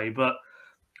anyway. But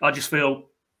I just feel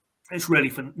it's really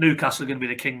for Newcastle going to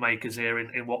be the kingmakers here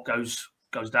in what goes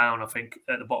down, I think,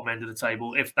 at the bottom end of the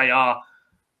table. If they are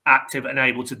active and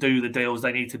able to do the deals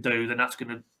they need to do, then that's going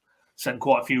to send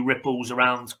quite a few ripples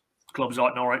around clubs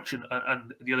like Norwich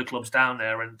and the other clubs down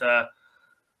there. And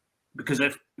because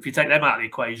if you take them out of the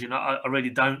equation, I really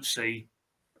don't see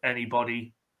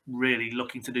anybody really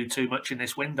looking to do too much in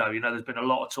this window. There's been a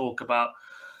lot of talk about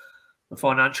the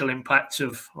financial impacts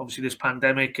of obviously this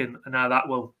pandemic and how that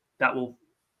will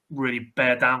really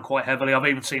bear down quite heavily. I've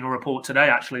even seen a report today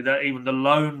actually that even the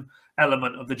loan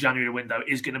element of the January window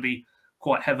is going to be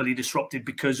quite heavily disrupted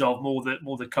because of more the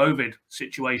COVID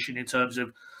situation in terms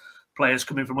of players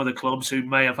coming from other clubs who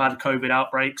may have had COVID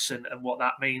outbreaks and what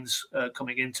that means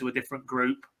coming into a different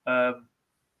group,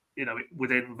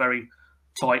 within very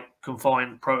tight,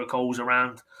 confined protocols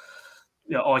around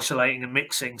isolating and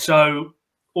mixing. So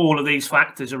all of these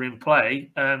factors are in play.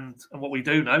 And what we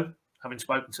do know, having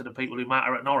spoken to the people who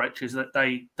matter at Norwich, is that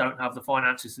they don't have the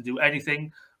finances to do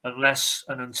anything unless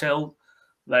and until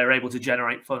they're able to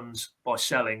generate funds by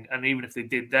selling. And even if they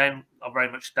did then, I very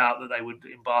much doubt that they would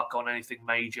embark on anything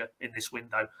major in this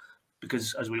window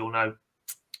because, as we all know,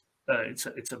 it's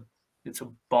a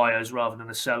buyer's rather than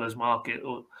a seller's market,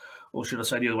 or should I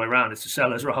say the other way around, it's a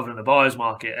seller's rather than a buyer's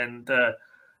market. And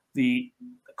the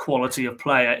quality of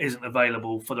player isn't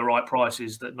available for the right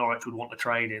prices that Norwich would want to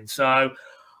trade in. So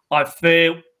I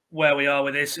feel where we are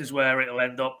with this is where it'll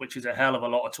end up, which is a hell of a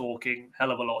lot of talking,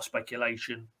 hell of a lot of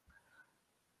speculation,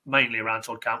 mainly around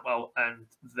Todd Cantwell, and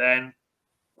then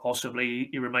possibly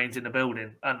he remains in the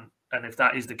building. And if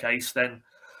that is the case, then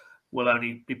we'll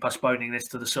only be postponing this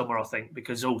to the summer, I think,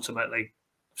 because ultimately,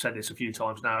 I've said this a few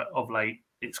times now of late,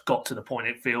 it's got to the point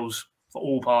it feels for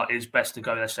all parties best to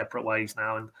go their separate ways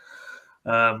now.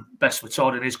 And best for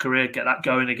Todd in his career, get that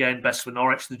going again. Best for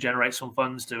Norwich to generate some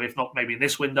funds to, if not maybe in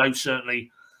this window,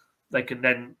 certainly they can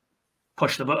then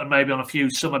push the button maybe on a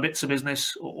few summer bits of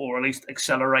business or at least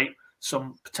accelerate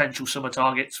some potential summer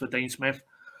targets for Dean Smith.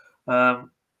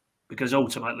 Because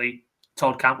ultimately,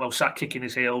 Todd Cantwell sat kicking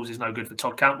his heels is no good for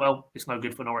Todd Cantwell. It's no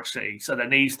good for Norwich City. So there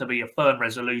needs to be a firm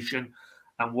resolution.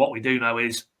 And what we do know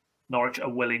is Norwich are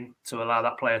willing to allow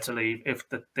that player to leave if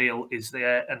the deal is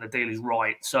there and the deal is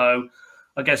right. So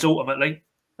I guess ultimately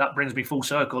that brings me full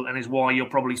circle and is why you're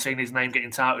probably seeing his name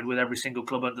getting touted with every single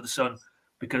club under the sun,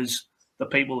 because the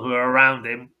people who are around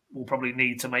him will probably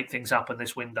need to make things happen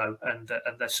this window. And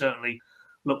there certainly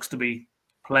looks to be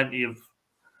plenty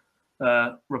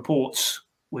of reports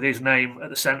with his name at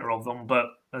the centre of them. But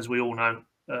as we all know,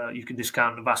 you can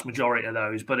discount the vast majority of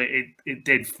those. But it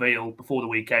did feel before the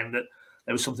weekend that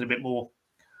there was something a bit more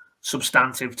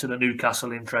substantive to the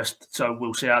Newcastle interest. So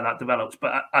we'll see how that develops.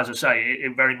 But as I say,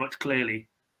 it very much clearly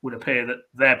would appear that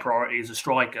their priority is a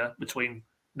striker between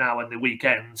now and the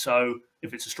weekend. So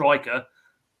if it's a striker,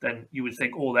 then you would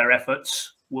think all their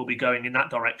efforts will be going in that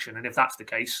direction. And if that's the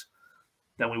case,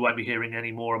 then we won't be hearing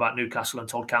any more about Newcastle and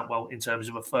Todd Cantwell in terms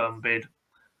of a firm bid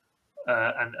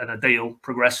and a deal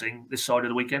progressing this side of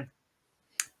the weekend.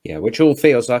 Yeah, which all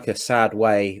feels like a sad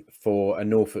way for a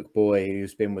Norfolk boy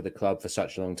who's been with the club for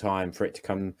such a long time for it to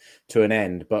come to an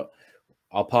end. But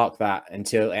I'll park that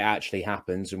until it actually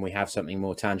happens and we have something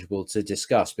more tangible to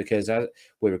discuss, because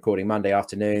we're recording Monday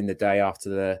afternoon, the day after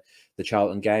the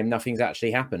Charlton game. Nothing's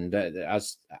actually happened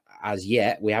as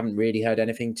yet. We haven't really heard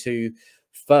anything too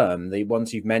firm. The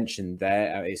ones you've mentioned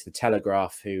there is the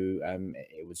Telegraph, who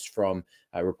it was from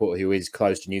a reporter who is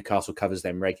close to Newcastle, covers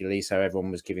them regularly, so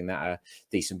everyone was giving that a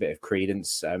decent bit of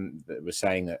credence. That was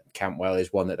saying that Cantwell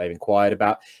is one that they've inquired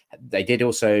about. They did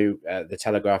also, the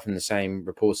Telegraph and the same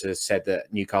reporter said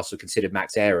that Newcastle considered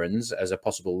Max Aarons as a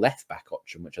possible left back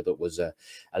option, which I thought was a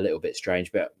little bit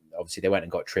strange, but obviously they went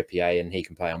and got Trippier and he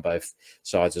can play on both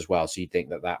sides as well, so you'd think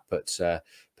that puts a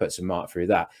mark through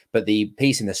that. But the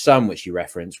piece in the Sun which you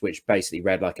referenced, which basically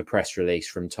read like a press release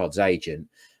from Todd's agent,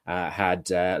 had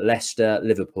Leicester,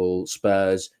 Liverpool,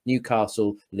 Spurs,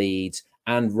 Newcastle, Leeds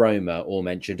and Roma all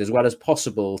mentioned, as well as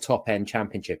possible top-end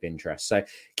championship interest. So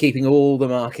keeping all the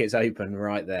markets open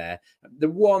right there. The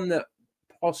one that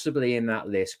possibly in that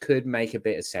list could make a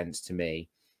bit of sense to me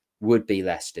would be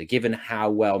Leicester, given how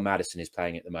well Maddison is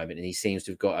playing at the moment. And he seems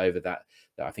to have got over that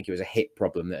I think it was a hip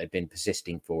problem that had been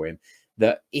persisting for him,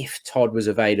 that if Todd was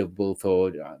available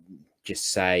for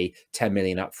just say 10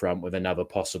 million up front with another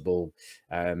possible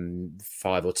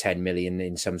 5 or 10 million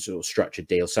in some sort of structured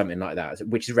deal, something like that,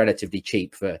 which is relatively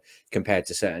cheap compared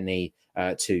to certainly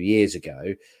 2 years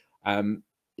ago,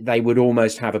 they would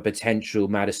almost have a potential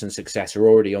Maddison successor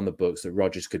already on the books that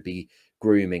Rodgers could be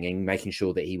grooming and making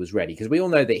sure that he was ready, because we all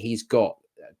know that he's got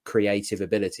creative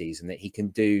abilities and that he can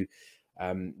do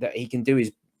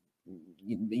his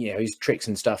his tricks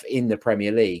and stuff in the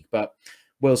Premier League. But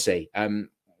we'll see.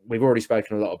 We've already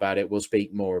spoken a lot about it. We'll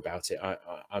speak more about it,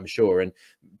 I'm sure. And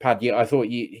Paddy, I thought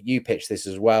you pitched this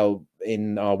as well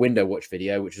in our window watch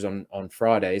video, which was on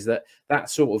Friday, is that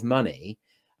sort of money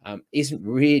isn't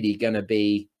really going to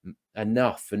be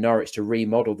enough for Norwich to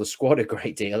remodel the squad a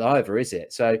great deal either, is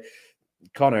it? So,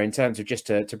 Connor, in terms of just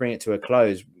to bring it to a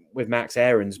close, with Max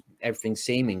Aarons, everything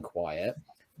seeming quiet,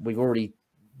 we've already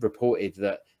reported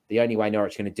that the only way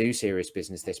Norwich are going to do serious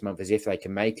business this month is if they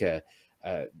can make a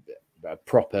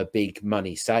proper big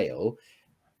money sale.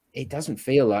 It doesn't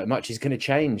feel like much is going to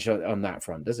change on that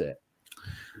front, does it?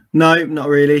 No, not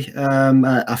really.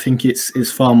 I think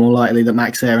it's far more likely that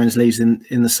Max Aarons leaves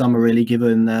in the summer, really,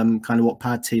 given kind of what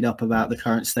Pad teed up about the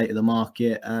current state of the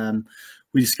market.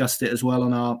 We discussed it as well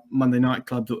on our Monday Night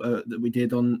Club that we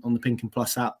did on the PinkUn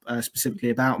Plus app, specifically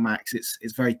about Max.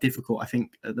 It's very difficult, I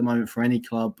think, at the moment for any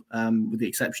club, with the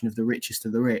exception of the richest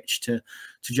of the rich, to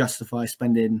justify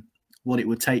spending what it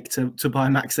would take to buy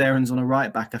Max Aarons on a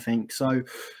right back, I think. So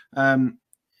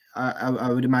I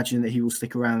would imagine that he will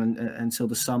stick around until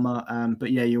the summer.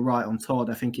 But yeah, you're right on Todd.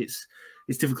 I think it's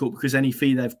difficult because any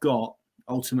fee they've got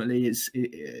ultimately is,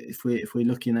 if we're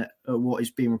looking at what is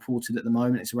being reported at the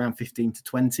moment, it's around 15 to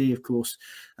 20. Of course,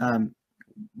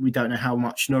 we don't know how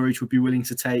much Norwich would be willing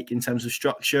to take in terms of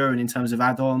structure and in terms of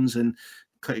add-ons, and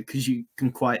because you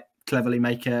can quite cleverly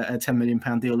make a £10 million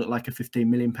deal look like a £15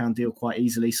 million deal quite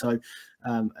easily. So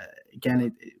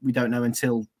again, we don't know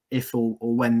until if or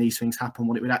when these things happen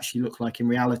what it would actually look like in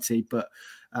reality. But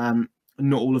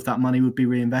not all of that money would be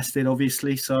reinvested,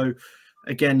 obviously. So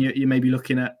again, you may be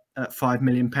looking at £5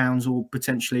 million, or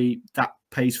potentially that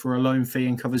pays for a loan fee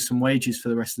and covers some wages for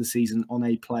the rest of the season on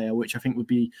a player, which I think would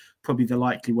be probably the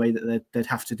likely way that they'd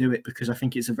have to do it, because I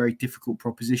think it's a very difficult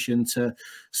proposition to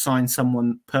sign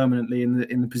someone permanently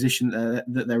in the position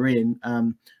that they're in,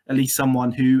 at least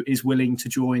someone who is willing to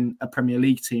join a Premier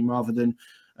League team rather than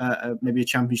maybe a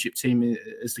Championship team,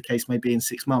 as the case may be in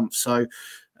 6 months. So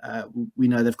we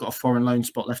know they've got a foreign loan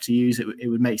spot left to use. It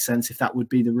would make sense if that would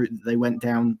be the route that they went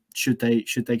down, should they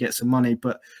get some money.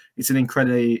 But it's an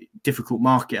incredibly difficult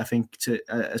market, I think, to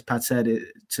as Pat said,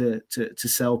 to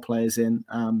sell players in,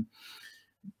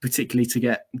 particularly to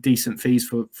get decent fees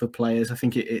for players. I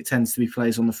think it tends to be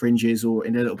players on the fringes or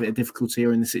in a little bit of difficulty,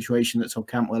 or in the situation that Todd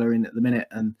Cantwell are in at the minute.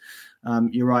 And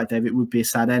you're right, Dave, it would be a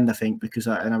sad end, I think, because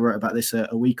I wrote about this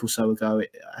a week or so ago.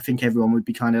 I think everyone would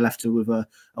be kind of left with a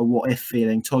what if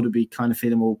feeling. Todd would be kind of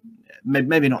feeling, well,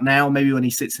 maybe not now, maybe when he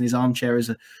sits in his armchair as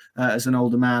an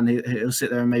older man, he'll sit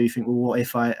there and maybe think, well, what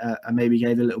if I maybe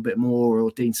gave a little bit more?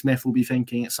 Or Dean Smith will be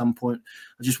thinking at some point,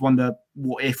 I just wonder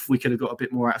what if we could have got a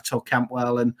bit more out of Todd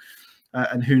Cantwell,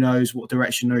 and who knows what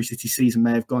direction Norwich City season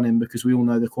may have gone in, because we all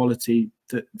know the quality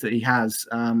that he has,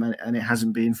 and it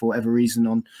hasn't been for whatever reason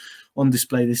on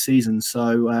display this season.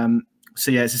 So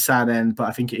yeah, it's a sad end, but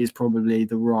I think it is probably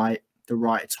the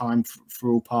right time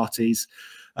for all parties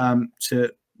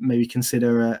to maybe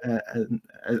consider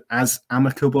as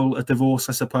amicable a divorce,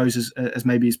 I suppose, as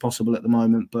maybe is possible at the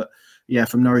moment. But yeah,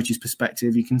 from Norwich's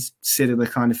perspective, you consider the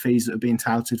kind of fees that are being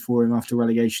touted for him after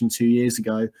relegation 2 years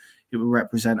ago. It would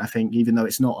represent, I think, even though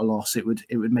it's not a loss, it would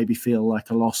maybe feel like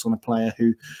a loss on a player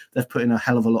who they've put in a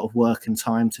hell of a lot of work and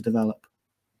time to develop.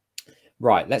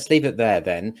 Right, let's leave it there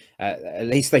then. At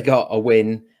least they got a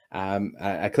win,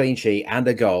 a clean sheet and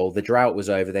a goal. The drought was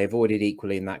over. They avoided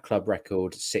equally in that club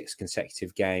record 6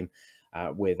 consecutive game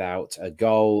without a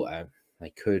goal. They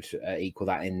could equal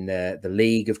that in the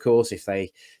league, of course, if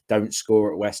they don't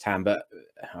score at West Ham. But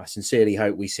I sincerely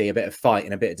hope we see a bit of fight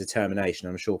and a bit of determination.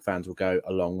 I'm sure fans will go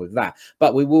along with that.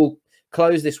 But we will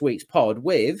close this week's pod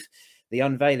with the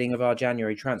unveiling of our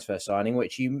January transfer signing,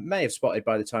 which you may have spotted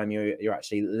by the time you're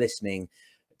actually listening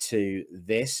to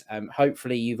this.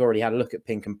 Hopefully you've already had a look at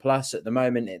PinkUn Plus. At the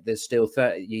moment, there's still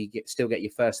still get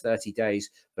your first 30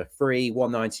 days for free,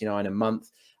 $1.99 a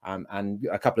month. And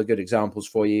a couple of good examples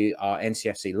for you are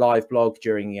NCFC live blog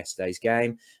during yesterday's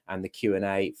game and the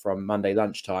Q&A from Monday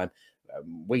lunchtime.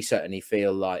 We certainly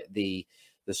feel like the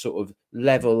sort of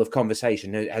level of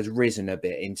conversation has risen a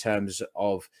bit in terms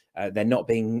of there not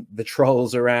being the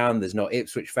trolls around. There's not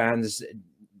Ipswich fans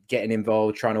getting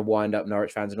involved, trying to wind up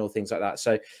Norwich fans and all things like that.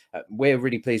 So we're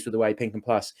really pleased with the way PinkUn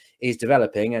Plus is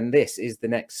developing, and this is the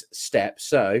next step.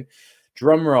 So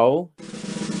drum roll.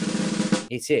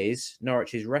 It is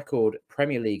Norwich's record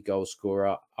Premier League goal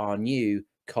scorer, our new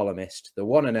columnist, the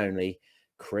one and only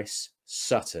Chris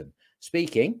Sutton,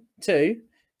 speaking to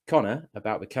Connor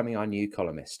about becoming our new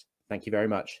columnist. Thank you very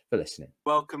much for listening.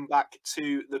 Welcome back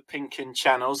to the PinkUn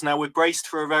channels. Now, we're braced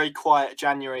for a very quiet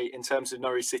January in terms of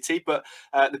Norwich City, but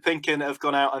the PinkUn have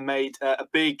gone out and made a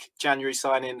big January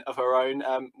signing of our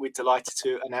own. We're delighted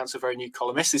to announce a very new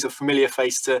columnist. He's a familiar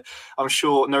face to, I'm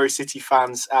sure, Norwich City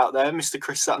fans out there. Mr.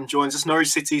 Chris Sutton joins us, Norwich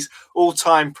City's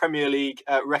all-time Premier League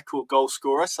record goal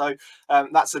scorer. So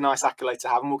that's a nice accolade to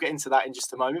have, and we'll get into that in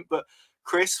just a moment. But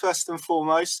Chris, first and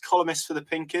foremost, columnist for the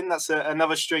PinkUn. That's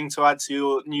another string to add to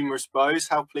your numerous bows.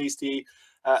 How pleased are you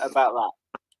about that?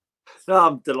 No,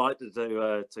 I'm delighted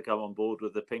to come on board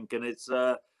with the PinkUn. It's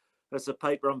a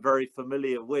paper I'm very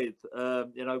familiar with.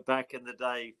 You know, back in the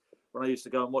day when I used to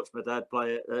go and watch my dad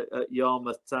play at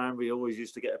Yarmouth Town, we always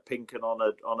used to get a PinkUn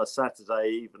on a Saturday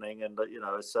evening, and you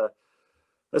know, it's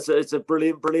a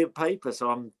brilliant paper. So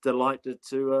I'm delighted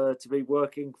to be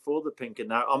working for the PinkUn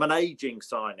now. I'm an aging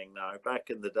signing now. Back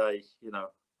in the day, you know,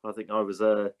 I think I was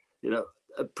a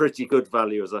pretty good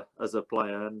value as a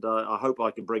player, and I hope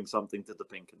I can bring something to the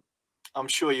PinkUn. I'm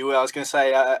sure you will. I was going to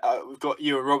say we've got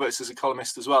Ewan Roberts as a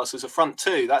columnist as well. So as a front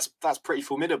two, that's pretty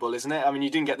formidable, isn't it? I mean, you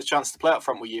didn't get the chance to play up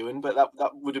front with Ewan, but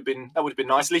that would have been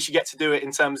nice. At least you get to do it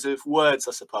in terms of words,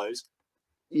 I suppose.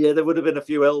 Yeah, there would have been a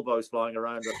few elbows flying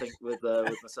around, I think, with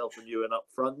myself and Ewan up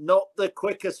front. Not the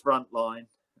quickest front line,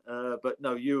 but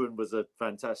no, Ewan was a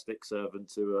fantastic servant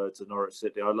to Norwich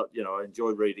City. I enjoy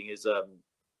reading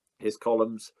his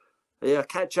columns. Yeah, I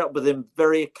catch up with him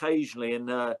very occasionally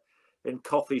in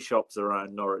coffee shops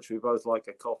around Norwich. We both like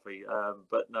a coffee,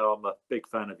 but no, I'm a big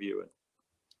fan of Ewan.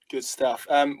 Good stuff.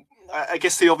 I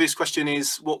guess the obvious question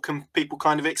is, what can people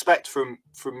kind of expect from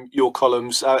your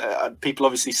columns? People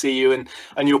obviously see you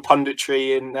and your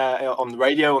punditry on the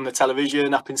radio, on the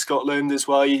television, up in Scotland as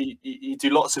well. You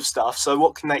do lots of stuff. So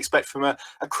what can they expect from a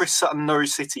Chris Sutton Norwich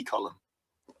City column?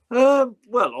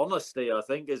 Well, honesty, I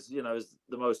think, is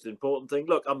the most important thing.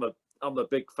 Look, I'm a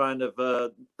big fan of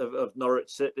Norwich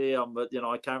City.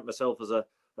 I count myself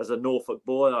as a Norfolk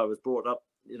boy. I was brought up,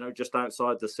 just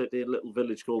outside the city, in a little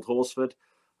village called Horsford.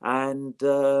 And,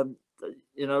 my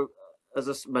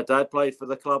dad played for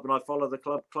the club and I follow the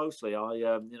club closely.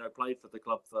 I, played for the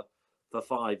club for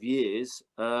 5 years.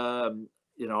 I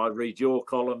read your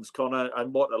columns, Connor,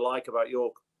 and what I like about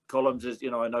your columns is,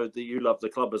 I know that you love the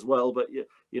club as well, but,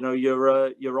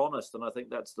 you're honest. And I think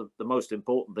that's the most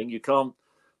important thing. You can't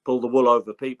pull the wool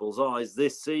over people's eyes.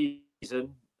 This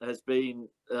season has been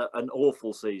an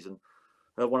awful season.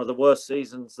 One of the worst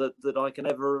seasons that I can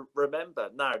ever remember.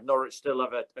 Now, Norwich still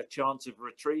have a chance of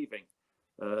retrieving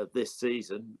this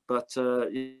season, but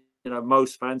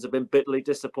most fans have been bitterly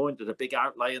disappointed. A big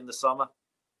outlay in the summer,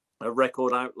 a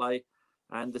record outlay,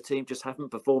 and the team just haven't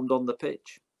performed on the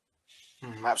pitch.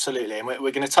 Absolutely, and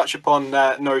we're going to touch upon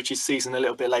Norwich's season a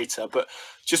little bit later, but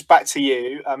just back to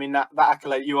you. I mean, that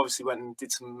accolade, you obviously went and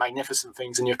did some magnificent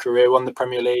things in your career, won the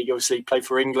Premier League, obviously played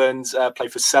for England,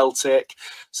 played for Celtic,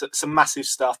 so some massive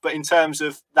stuff. But in terms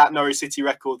of that Norwich City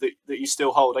record that you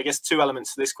still hold, I guess two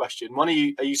elements to this question. One, are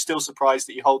you still surprised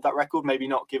that you hold that record? Maybe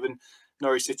not given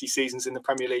Norwich City seasons in the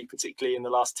Premier League, particularly in the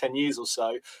last 10 years or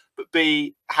so. But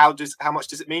B, how much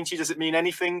does it mean to you? Does it mean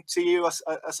anything to you,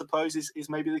 I suppose, is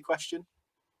maybe the question?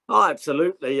 Oh,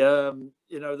 absolutely.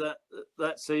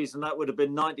 That season, that would have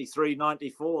been 93,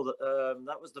 94.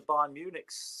 That was the Bayern Munich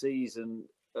season.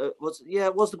 It was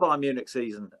the Bayern Munich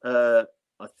season. I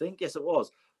think, yes, it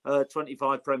was.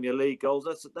 25 Premier League goals.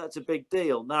 That's a big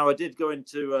deal. Now, I did go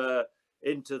into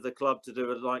the club to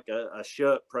do a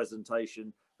shirt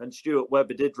presentation, and Stuart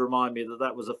Webber did remind me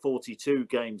that was a 42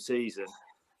 game season,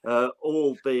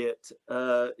 albeit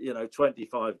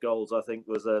 25 goals. I think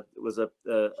was a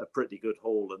pretty good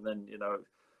haul. And then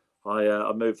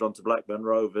I moved on to Blackburn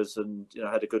Rovers and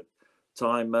had a good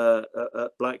time at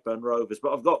Blackburn Rovers.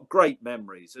 But I've got great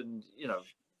memories, and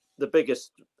the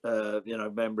biggest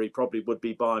memory probably would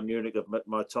be Bayern Munich of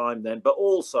my time then, but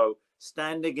also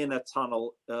standing in a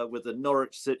tunnel with the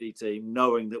Norwich City team,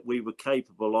 knowing that we were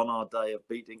capable on our day of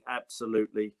beating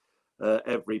absolutely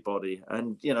everybody.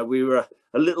 And we were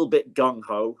a little bit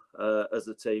gung-ho as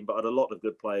a team, but had a lot of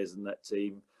good players in that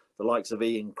team, the likes of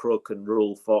Ian Crook and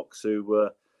Rule Fox, who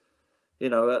were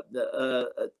a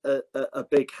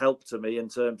big help to me in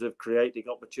terms of creating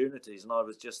opportunities, and I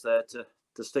was just there to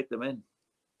stick them in.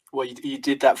 Well, you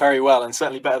did that very well, and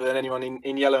certainly better than anyone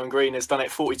in yellow and green has done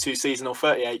it 42 season or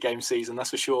 38 game season, that's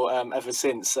for sure, ever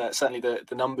since. Certainly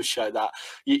the numbers show that.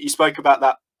 You spoke about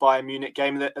that Bayern Munich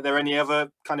game. Are there any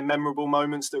other kind of memorable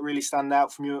moments that really stand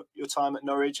out from your time at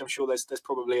Norwich? I'm sure there's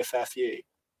probably a fair few.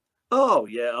 Oh,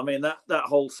 yeah. I mean, that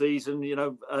whole season,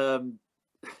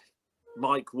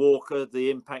 Mike Walker, the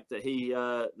impact that he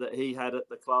had at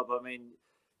the club. I mean,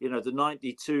 the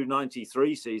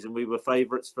 92-93 season, we were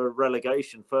favourites for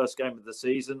relegation. First game of the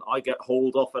season, I get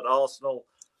hauled off at Arsenal.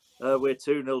 We're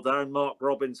 2-0 down. Mark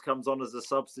Robbins comes on as a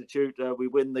substitute. We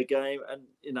win the game. And,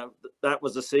 that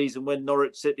was a season when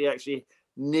Norwich City actually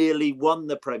nearly won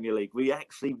the Premier League. We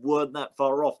actually weren't that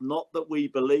far off. Not that we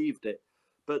believed it.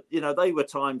 But, they were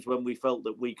times when we felt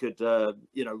that we could,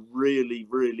 really,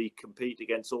 really compete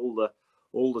against all the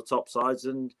top sides.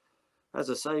 And, as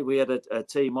I say, we had a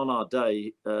team on our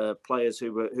day, players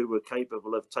who were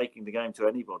capable of taking the game to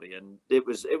anybody, and it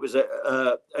was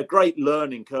a great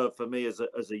learning curve for me as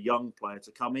a young player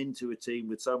to come into a team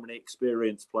with so many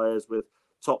experienced players with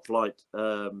top flight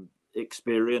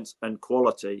experience and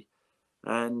quality,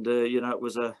 and it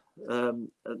was as I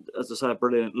say, a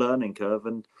brilliant learning curve,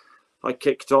 and I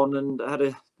kicked on and had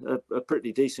a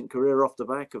pretty decent career off the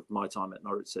back of my time at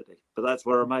Norwich City. But that's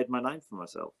where I made my name for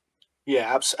myself.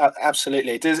 Yeah,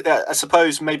 absolutely. I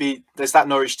suppose maybe there's that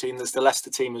Norwich team, there's the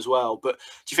Leicester team as well. But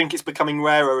do you think it's becoming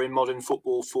rarer in modern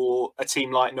football for a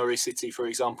team like Norwich City, for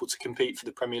example, to compete for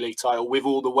the Premier League title with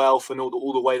all the wealth and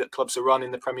all the way that clubs are run in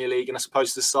the Premier League, and I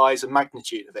suppose the size and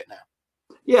magnitude of it now?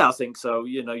 Yeah, I think so.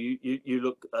 You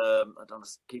look. I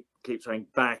don't keep saying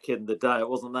back in the day. It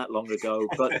wasn't that long ago,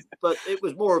 but it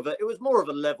was more of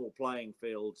a level playing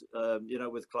field.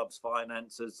 With clubs'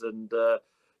 finances and.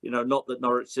 Not that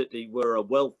Norwich City were a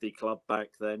wealthy club back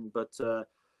then, but,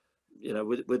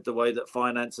 with the way that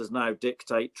finances now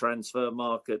dictate transfer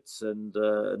markets and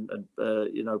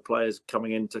players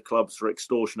coming into clubs for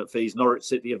extortionate fees, Norwich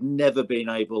City have never been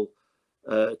able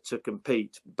to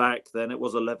compete. Back then, it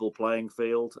was a level playing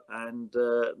field, and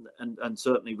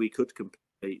certainly we could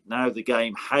compete. Now the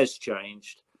game has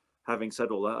changed. Having said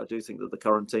all that, I do think that the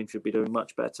current team should be doing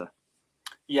much better.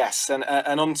 Yes, and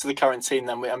on to the current team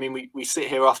then. We sit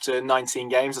here after 19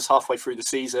 games. That's halfway through the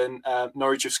season.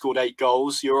 Norwich have scored 8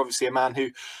 goals. You're obviously a man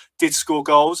who did score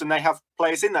goals, and they have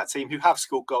players in that team who have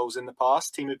scored goals in the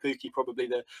past. Team of Pukki probably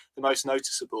the most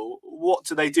noticeable. What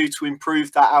do they do to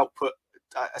improve that output?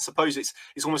 I suppose it's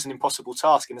almost an impossible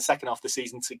task in the second half of the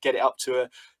season to get it up to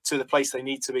the place they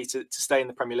need to be to stay in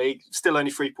the Premier League. Still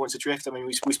only 3 points adrift. I mean,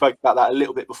 we spoke about that a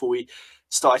little bit before we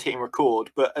started hitting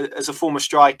record. But as a former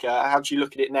striker, how do you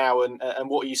look at it now, and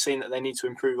what are you seeing that they need to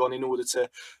improve on in order to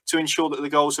ensure that the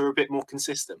goals are a bit more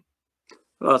consistent?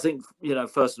 Well, I think,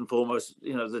 first and foremost,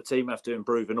 the team have to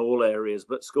improve in all areas,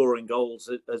 but scoring goals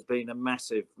has been a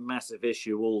massive, massive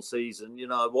issue all season.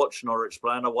 I watch Norwich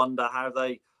play and I wonder how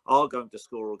they are going to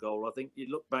score a goal. I think you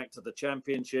look back to the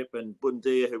Championship and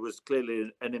Bundia, who was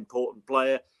clearly an important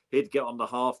player, he'd get on the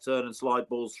half turn and slide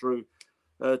balls through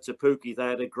to Pukki. They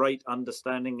had a great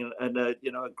understanding and a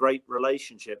great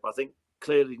relationship. I think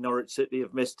clearly Norwich City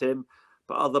have missed him,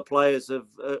 but other players have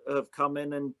come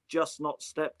in and just not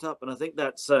stepped up. And I think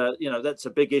that's a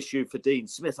big issue for Dean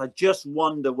Smith. I just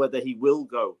wonder whether he will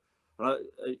go.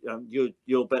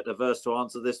 You're better versed to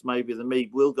answer this maybe than me.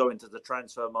 Will go into the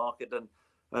transfer market and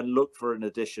look for an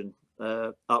addition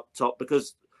up top,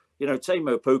 because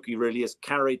Teemu Pukki really has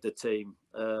carried the team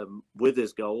with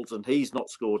his goals, and he's not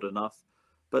scored enough.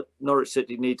 But Norwich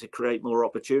City need to create more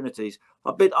opportunities.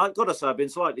 I've got to say, I've been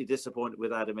slightly disappointed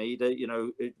with Adam Ida.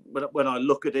 When I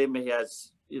look at him, he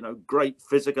has, great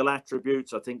physical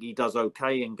attributes. I think he does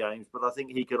okay in games, but I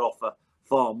think he could offer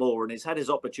far more. And he's had his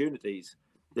opportunities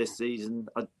this season.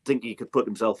 I think he could put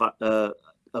himself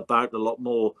about a lot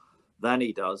more than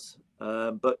he does.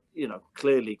 But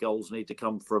clearly goals need to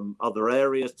come from other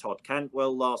areas. Todd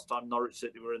Cantwell, last time Norwich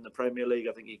City were in the Premier League,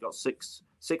 I think he got six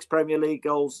Premier League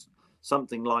goals,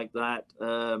 something like that.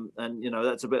 And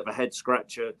that's a bit of a head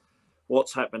scratcher,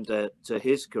 what's happened to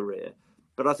his career.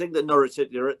 But I think that Norwich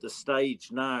City are at the stage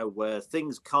now where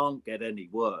things can't get any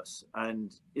worse.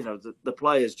 And, the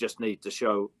players just need to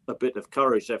show a bit of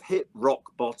courage. They've hit rock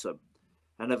bottom.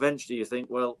 And eventually you think,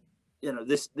 well,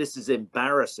 this is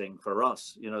embarrassing for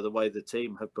us, the way the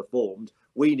team have performed.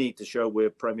 We need to show we're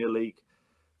Premier League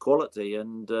quality,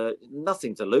 and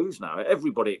nothing to lose now.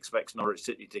 Everybody expects Norwich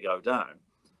City to go down.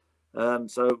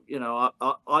 So,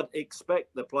 I'd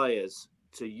expect the players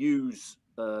to use,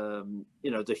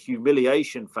 the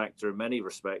humiliation factor in many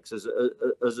respects as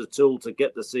a tool to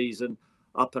get the season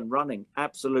up and running.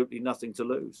 Absolutely nothing to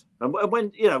lose. And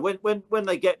when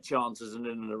they get chances and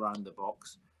in and around the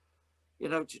box,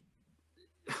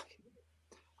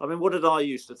 I mean, what did I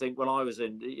used to think when I was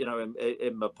in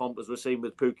my pomp, as we're seeing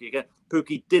with Pukki again?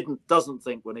 Pukki doesn't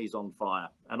think when he's on fire.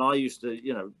 And I used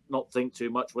to, not think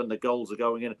too much when the goals are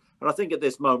going in. And I think at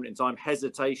this moment in time,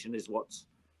 hesitation is what's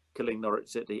killing Norwich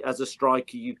City. As a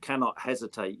striker, you cannot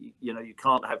hesitate. You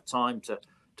can't have time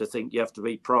to think. You have to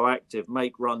be proactive,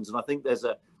 make runs. And I think there's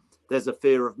a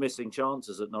fear of missing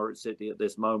chances at Norwich City at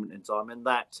this moment in time. And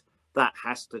that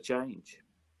has to change.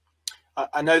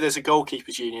 I know there's a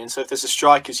goalkeepers union, so if there's a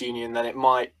strikers union, then it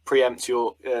might preempt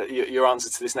your answer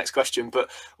to this next question. But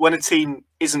when a team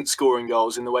isn't scoring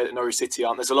goals in the way that Norwich City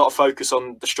aren't, there's a lot of focus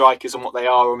on the strikers and what they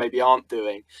are or maybe aren't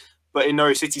doing. But in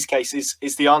Norwich City's case,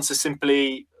 is the answer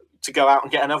simply to go out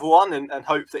and get another one and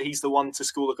hope that he's the one to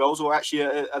score the goals, or actually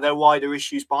are there wider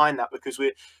issues behind that? Because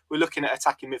we're looking at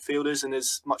attacking midfielders, and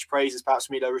as much praise as perhaps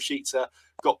Milot Rashica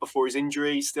got before his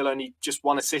injury, still only just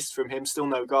one assist from him, still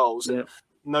no goals. Yeah. And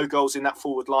no goals in that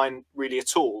forward line really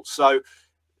at all. So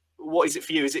what is it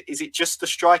for you? Is it just the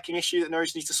striking issue that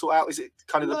Norwich needs to sort out? Is it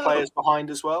kind of the players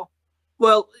behind as well?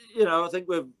 Well, I think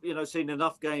we've, seen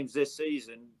enough games this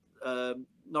season.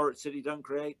 Norwich City don't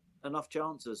create enough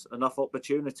chances, enough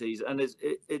opportunities. And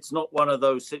it's not one of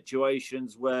those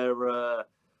situations where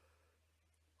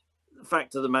the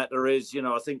fact of the matter is,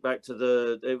 I think back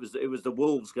to it was the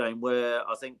Wolves game where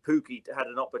I think Pukki had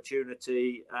an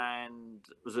opportunity, and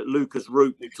was it Lucas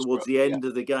Root towards the end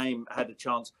of the game had a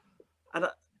chance, and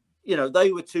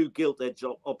they were two gilt-edged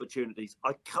opportunities.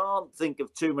 I can't think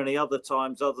of too many other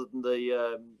times other than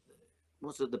the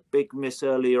big miss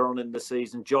earlier on in the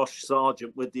season, Josh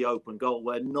Sargent with the open goal,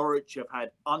 where Norwich have had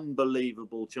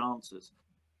unbelievable chances,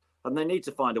 and they need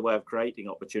to find a way of creating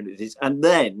opportunities, and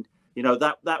then.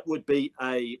 That would be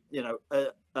a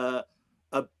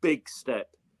big step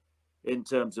in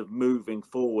terms of moving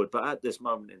forward. But at this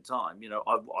moment in time,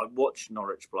 I watched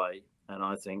Norwich play, and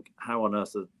I think, how on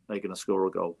earth are they going to score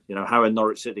a goal? How are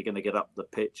Norwich City going to get up the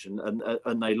pitch?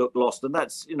 And they look lost. And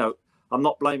that's, I'm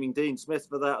not blaming Dean Smith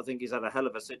for that. I think he's had a hell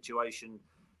of a situation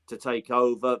to take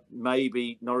over.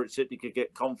 Maybe Norwich City could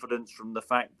get confidence from the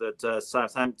fact that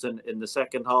Southampton in the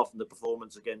second half and the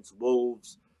performance against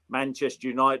Wolves. Manchester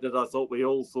United, I thought we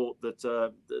all thought that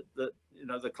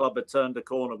the club had turned a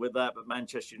corner with that, but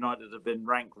Manchester United have been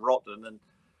ranked rotten,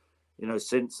 and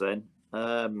since then.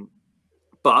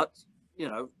 But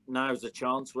now's a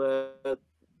chance where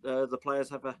the players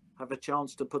have a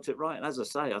chance to put it right. And as I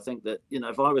say, I think that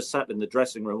if I was sat in the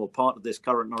dressing room or part of this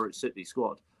current Norwich City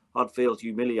squad, I'd feel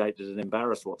humiliated and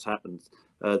embarrassed what's happened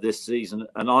this season,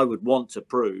 and I would want to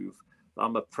prove.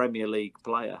 I'm a Premier League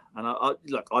player, and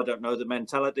I don't know the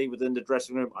mentality within the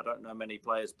dressing room. I don't know many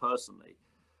players personally,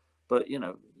 but you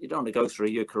don't want to go through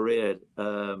your career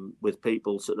with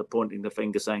people sort of pointing the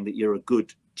finger, saying that you're a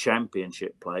good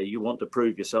Championship player. You want to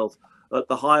prove yourself at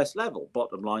the highest level.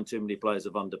 Bottom line, too many players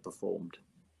have underperformed.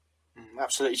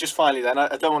 Absolutely. Just finally then,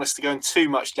 I don't want us to go in too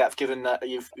much depth, given that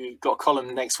you've got a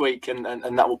column next week, and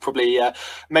that will probably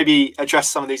maybe address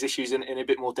some of these issues in a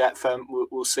bit more depth.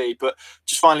 We'll see. But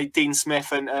just finally, Dean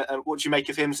Smith, and what do you make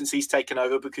of him since he's taken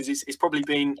over? Because it's probably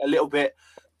been a little bit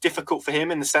difficult for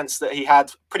him in the sense that he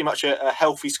had pretty much a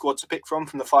healthy squad to pick from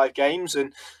the 5 games.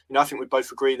 And, I think we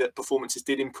both agree that performances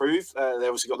did improve. They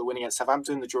obviously got the win against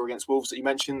Southampton, the draw against Wolves that you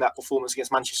mentioned, that performance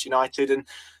against Manchester United. And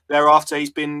thereafter,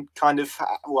 he's been kind of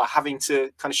having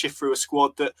to kind of shift through a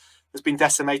squad that has been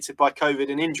decimated by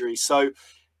COVID and injuries. So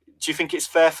do you think it's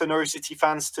fair for Norwich City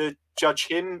fans to judge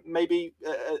him maybe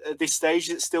at this stage?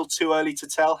 Is it still too early to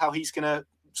tell how he's going to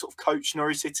sort of coach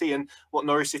Norwich City and what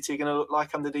Norwich City are going to look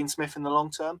like under Dean Smith in the long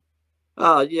term?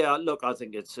 Yeah, look, I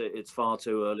think it's far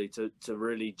too early to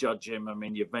really judge him. I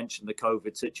mean, you've mentioned the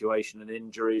COVID situation and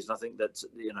injuries, and I think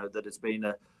that it's been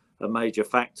a major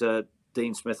factor.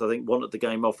 Dean Smith, I think, wanted the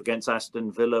game off against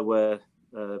Aston Villa, where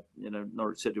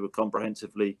Norwich City were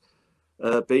comprehensively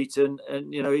beaten,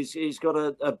 and he's got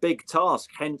a big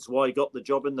task. Hence why he got the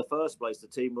job in the first place. The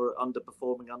team were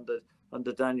underperforming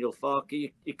under Daniel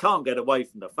Farke. You can't get away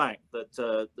from the fact that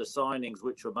the signings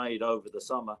which were made over the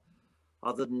summer,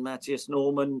 other than Matthias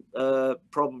Norman,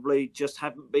 probably just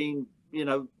haven't been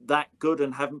that good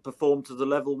and haven't performed to the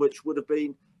level which would have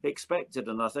been expected.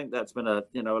 And I think that's been a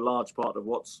large part of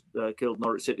what's killed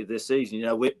Norwich City this season.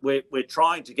 We're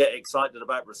trying to get excited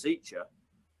about Rashica.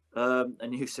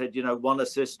 And you said, 1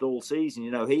 assist all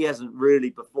season. He hasn't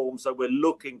really performed. So we're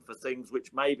looking for things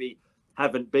which maybe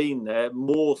haven't been there,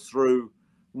 more through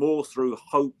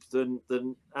hope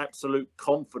than absolute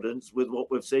confidence with what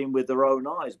we've seen with their own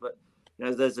eyes. But,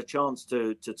 there's a chance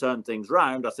to turn things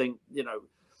round. I think,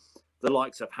 the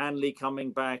likes of Hanley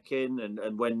coming back in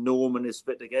and when Norman is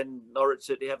fit again, Norwich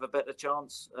City have a better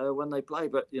chance when they play.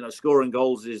 But, scoring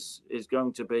goals is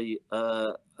going to be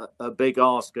a big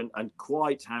ask, and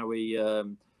quite how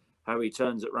he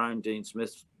turns it round, Dean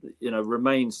Smith,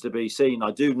 remains to be seen. I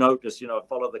do notice, I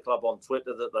follow the club on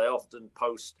Twitter, that they often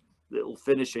post little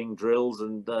finishing drills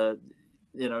and,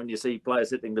 and you see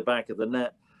players hitting the back of the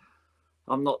net.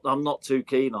 I'm not too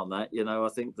keen on that. I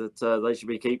think that they should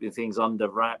be keeping things under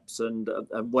wraps, and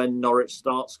when Norwich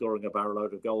starts scoring a barrel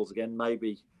load of goals again,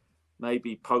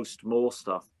 maybe post more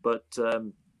stuff. But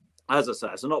as I say,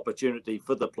 it's an opportunity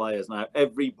for the players now.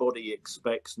 Everybody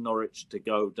expects Norwich to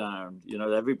go down.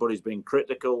 Everybody's been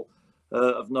critical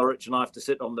of Norwich, and I have to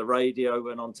sit on the radio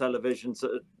and on television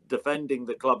defending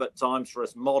the club at times for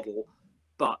its model.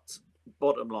 But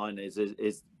bottom line is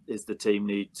the team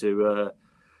need to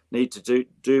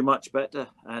do much better.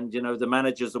 And the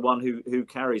manager's the one who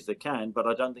carries the can, but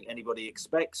I don't think anybody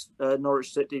expects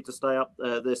Norwich City to stay up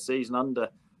this season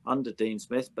under Dean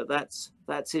Smith. But that's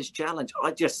his challenge.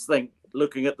 I just think,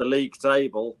 looking at the league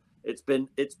table, it's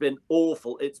been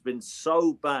awful. It's been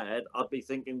so bad. I'd be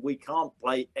thinking we can't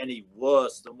play any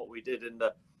worse than what we did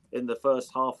in the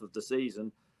first half of the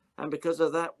season. And because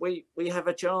of that, we have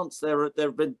a chance. There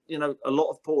have been, a lot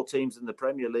of poor teams in the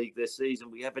Premier League this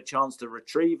season. We have a chance to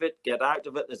retrieve it, get out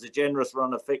of it. There's a generous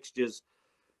run of fixtures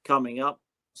coming up.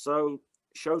 So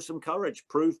show some courage,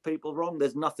 prove people wrong.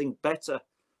 There's nothing better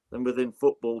than within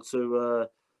football to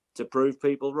prove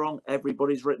people wrong.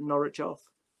 Everybody's written Norwich off.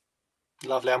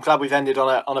 Lovely. I'm glad we've ended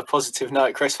on a positive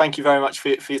note, Chris. Thank you very much for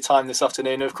your time this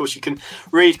afternoon. And of course, you can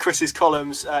read Chris's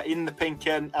columns in the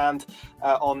PinkUn and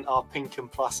on our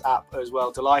PinkUn Plus app as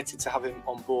well. Delighted to have him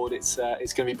on board. It's going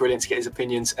to be brilliant to get his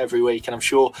opinions every week, and I'm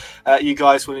sure you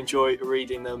guys will enjoy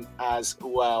reading them as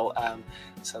well.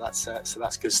 So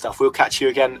that's good stuff. We'll catch you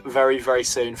again very, very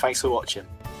soon. Thanks for watching.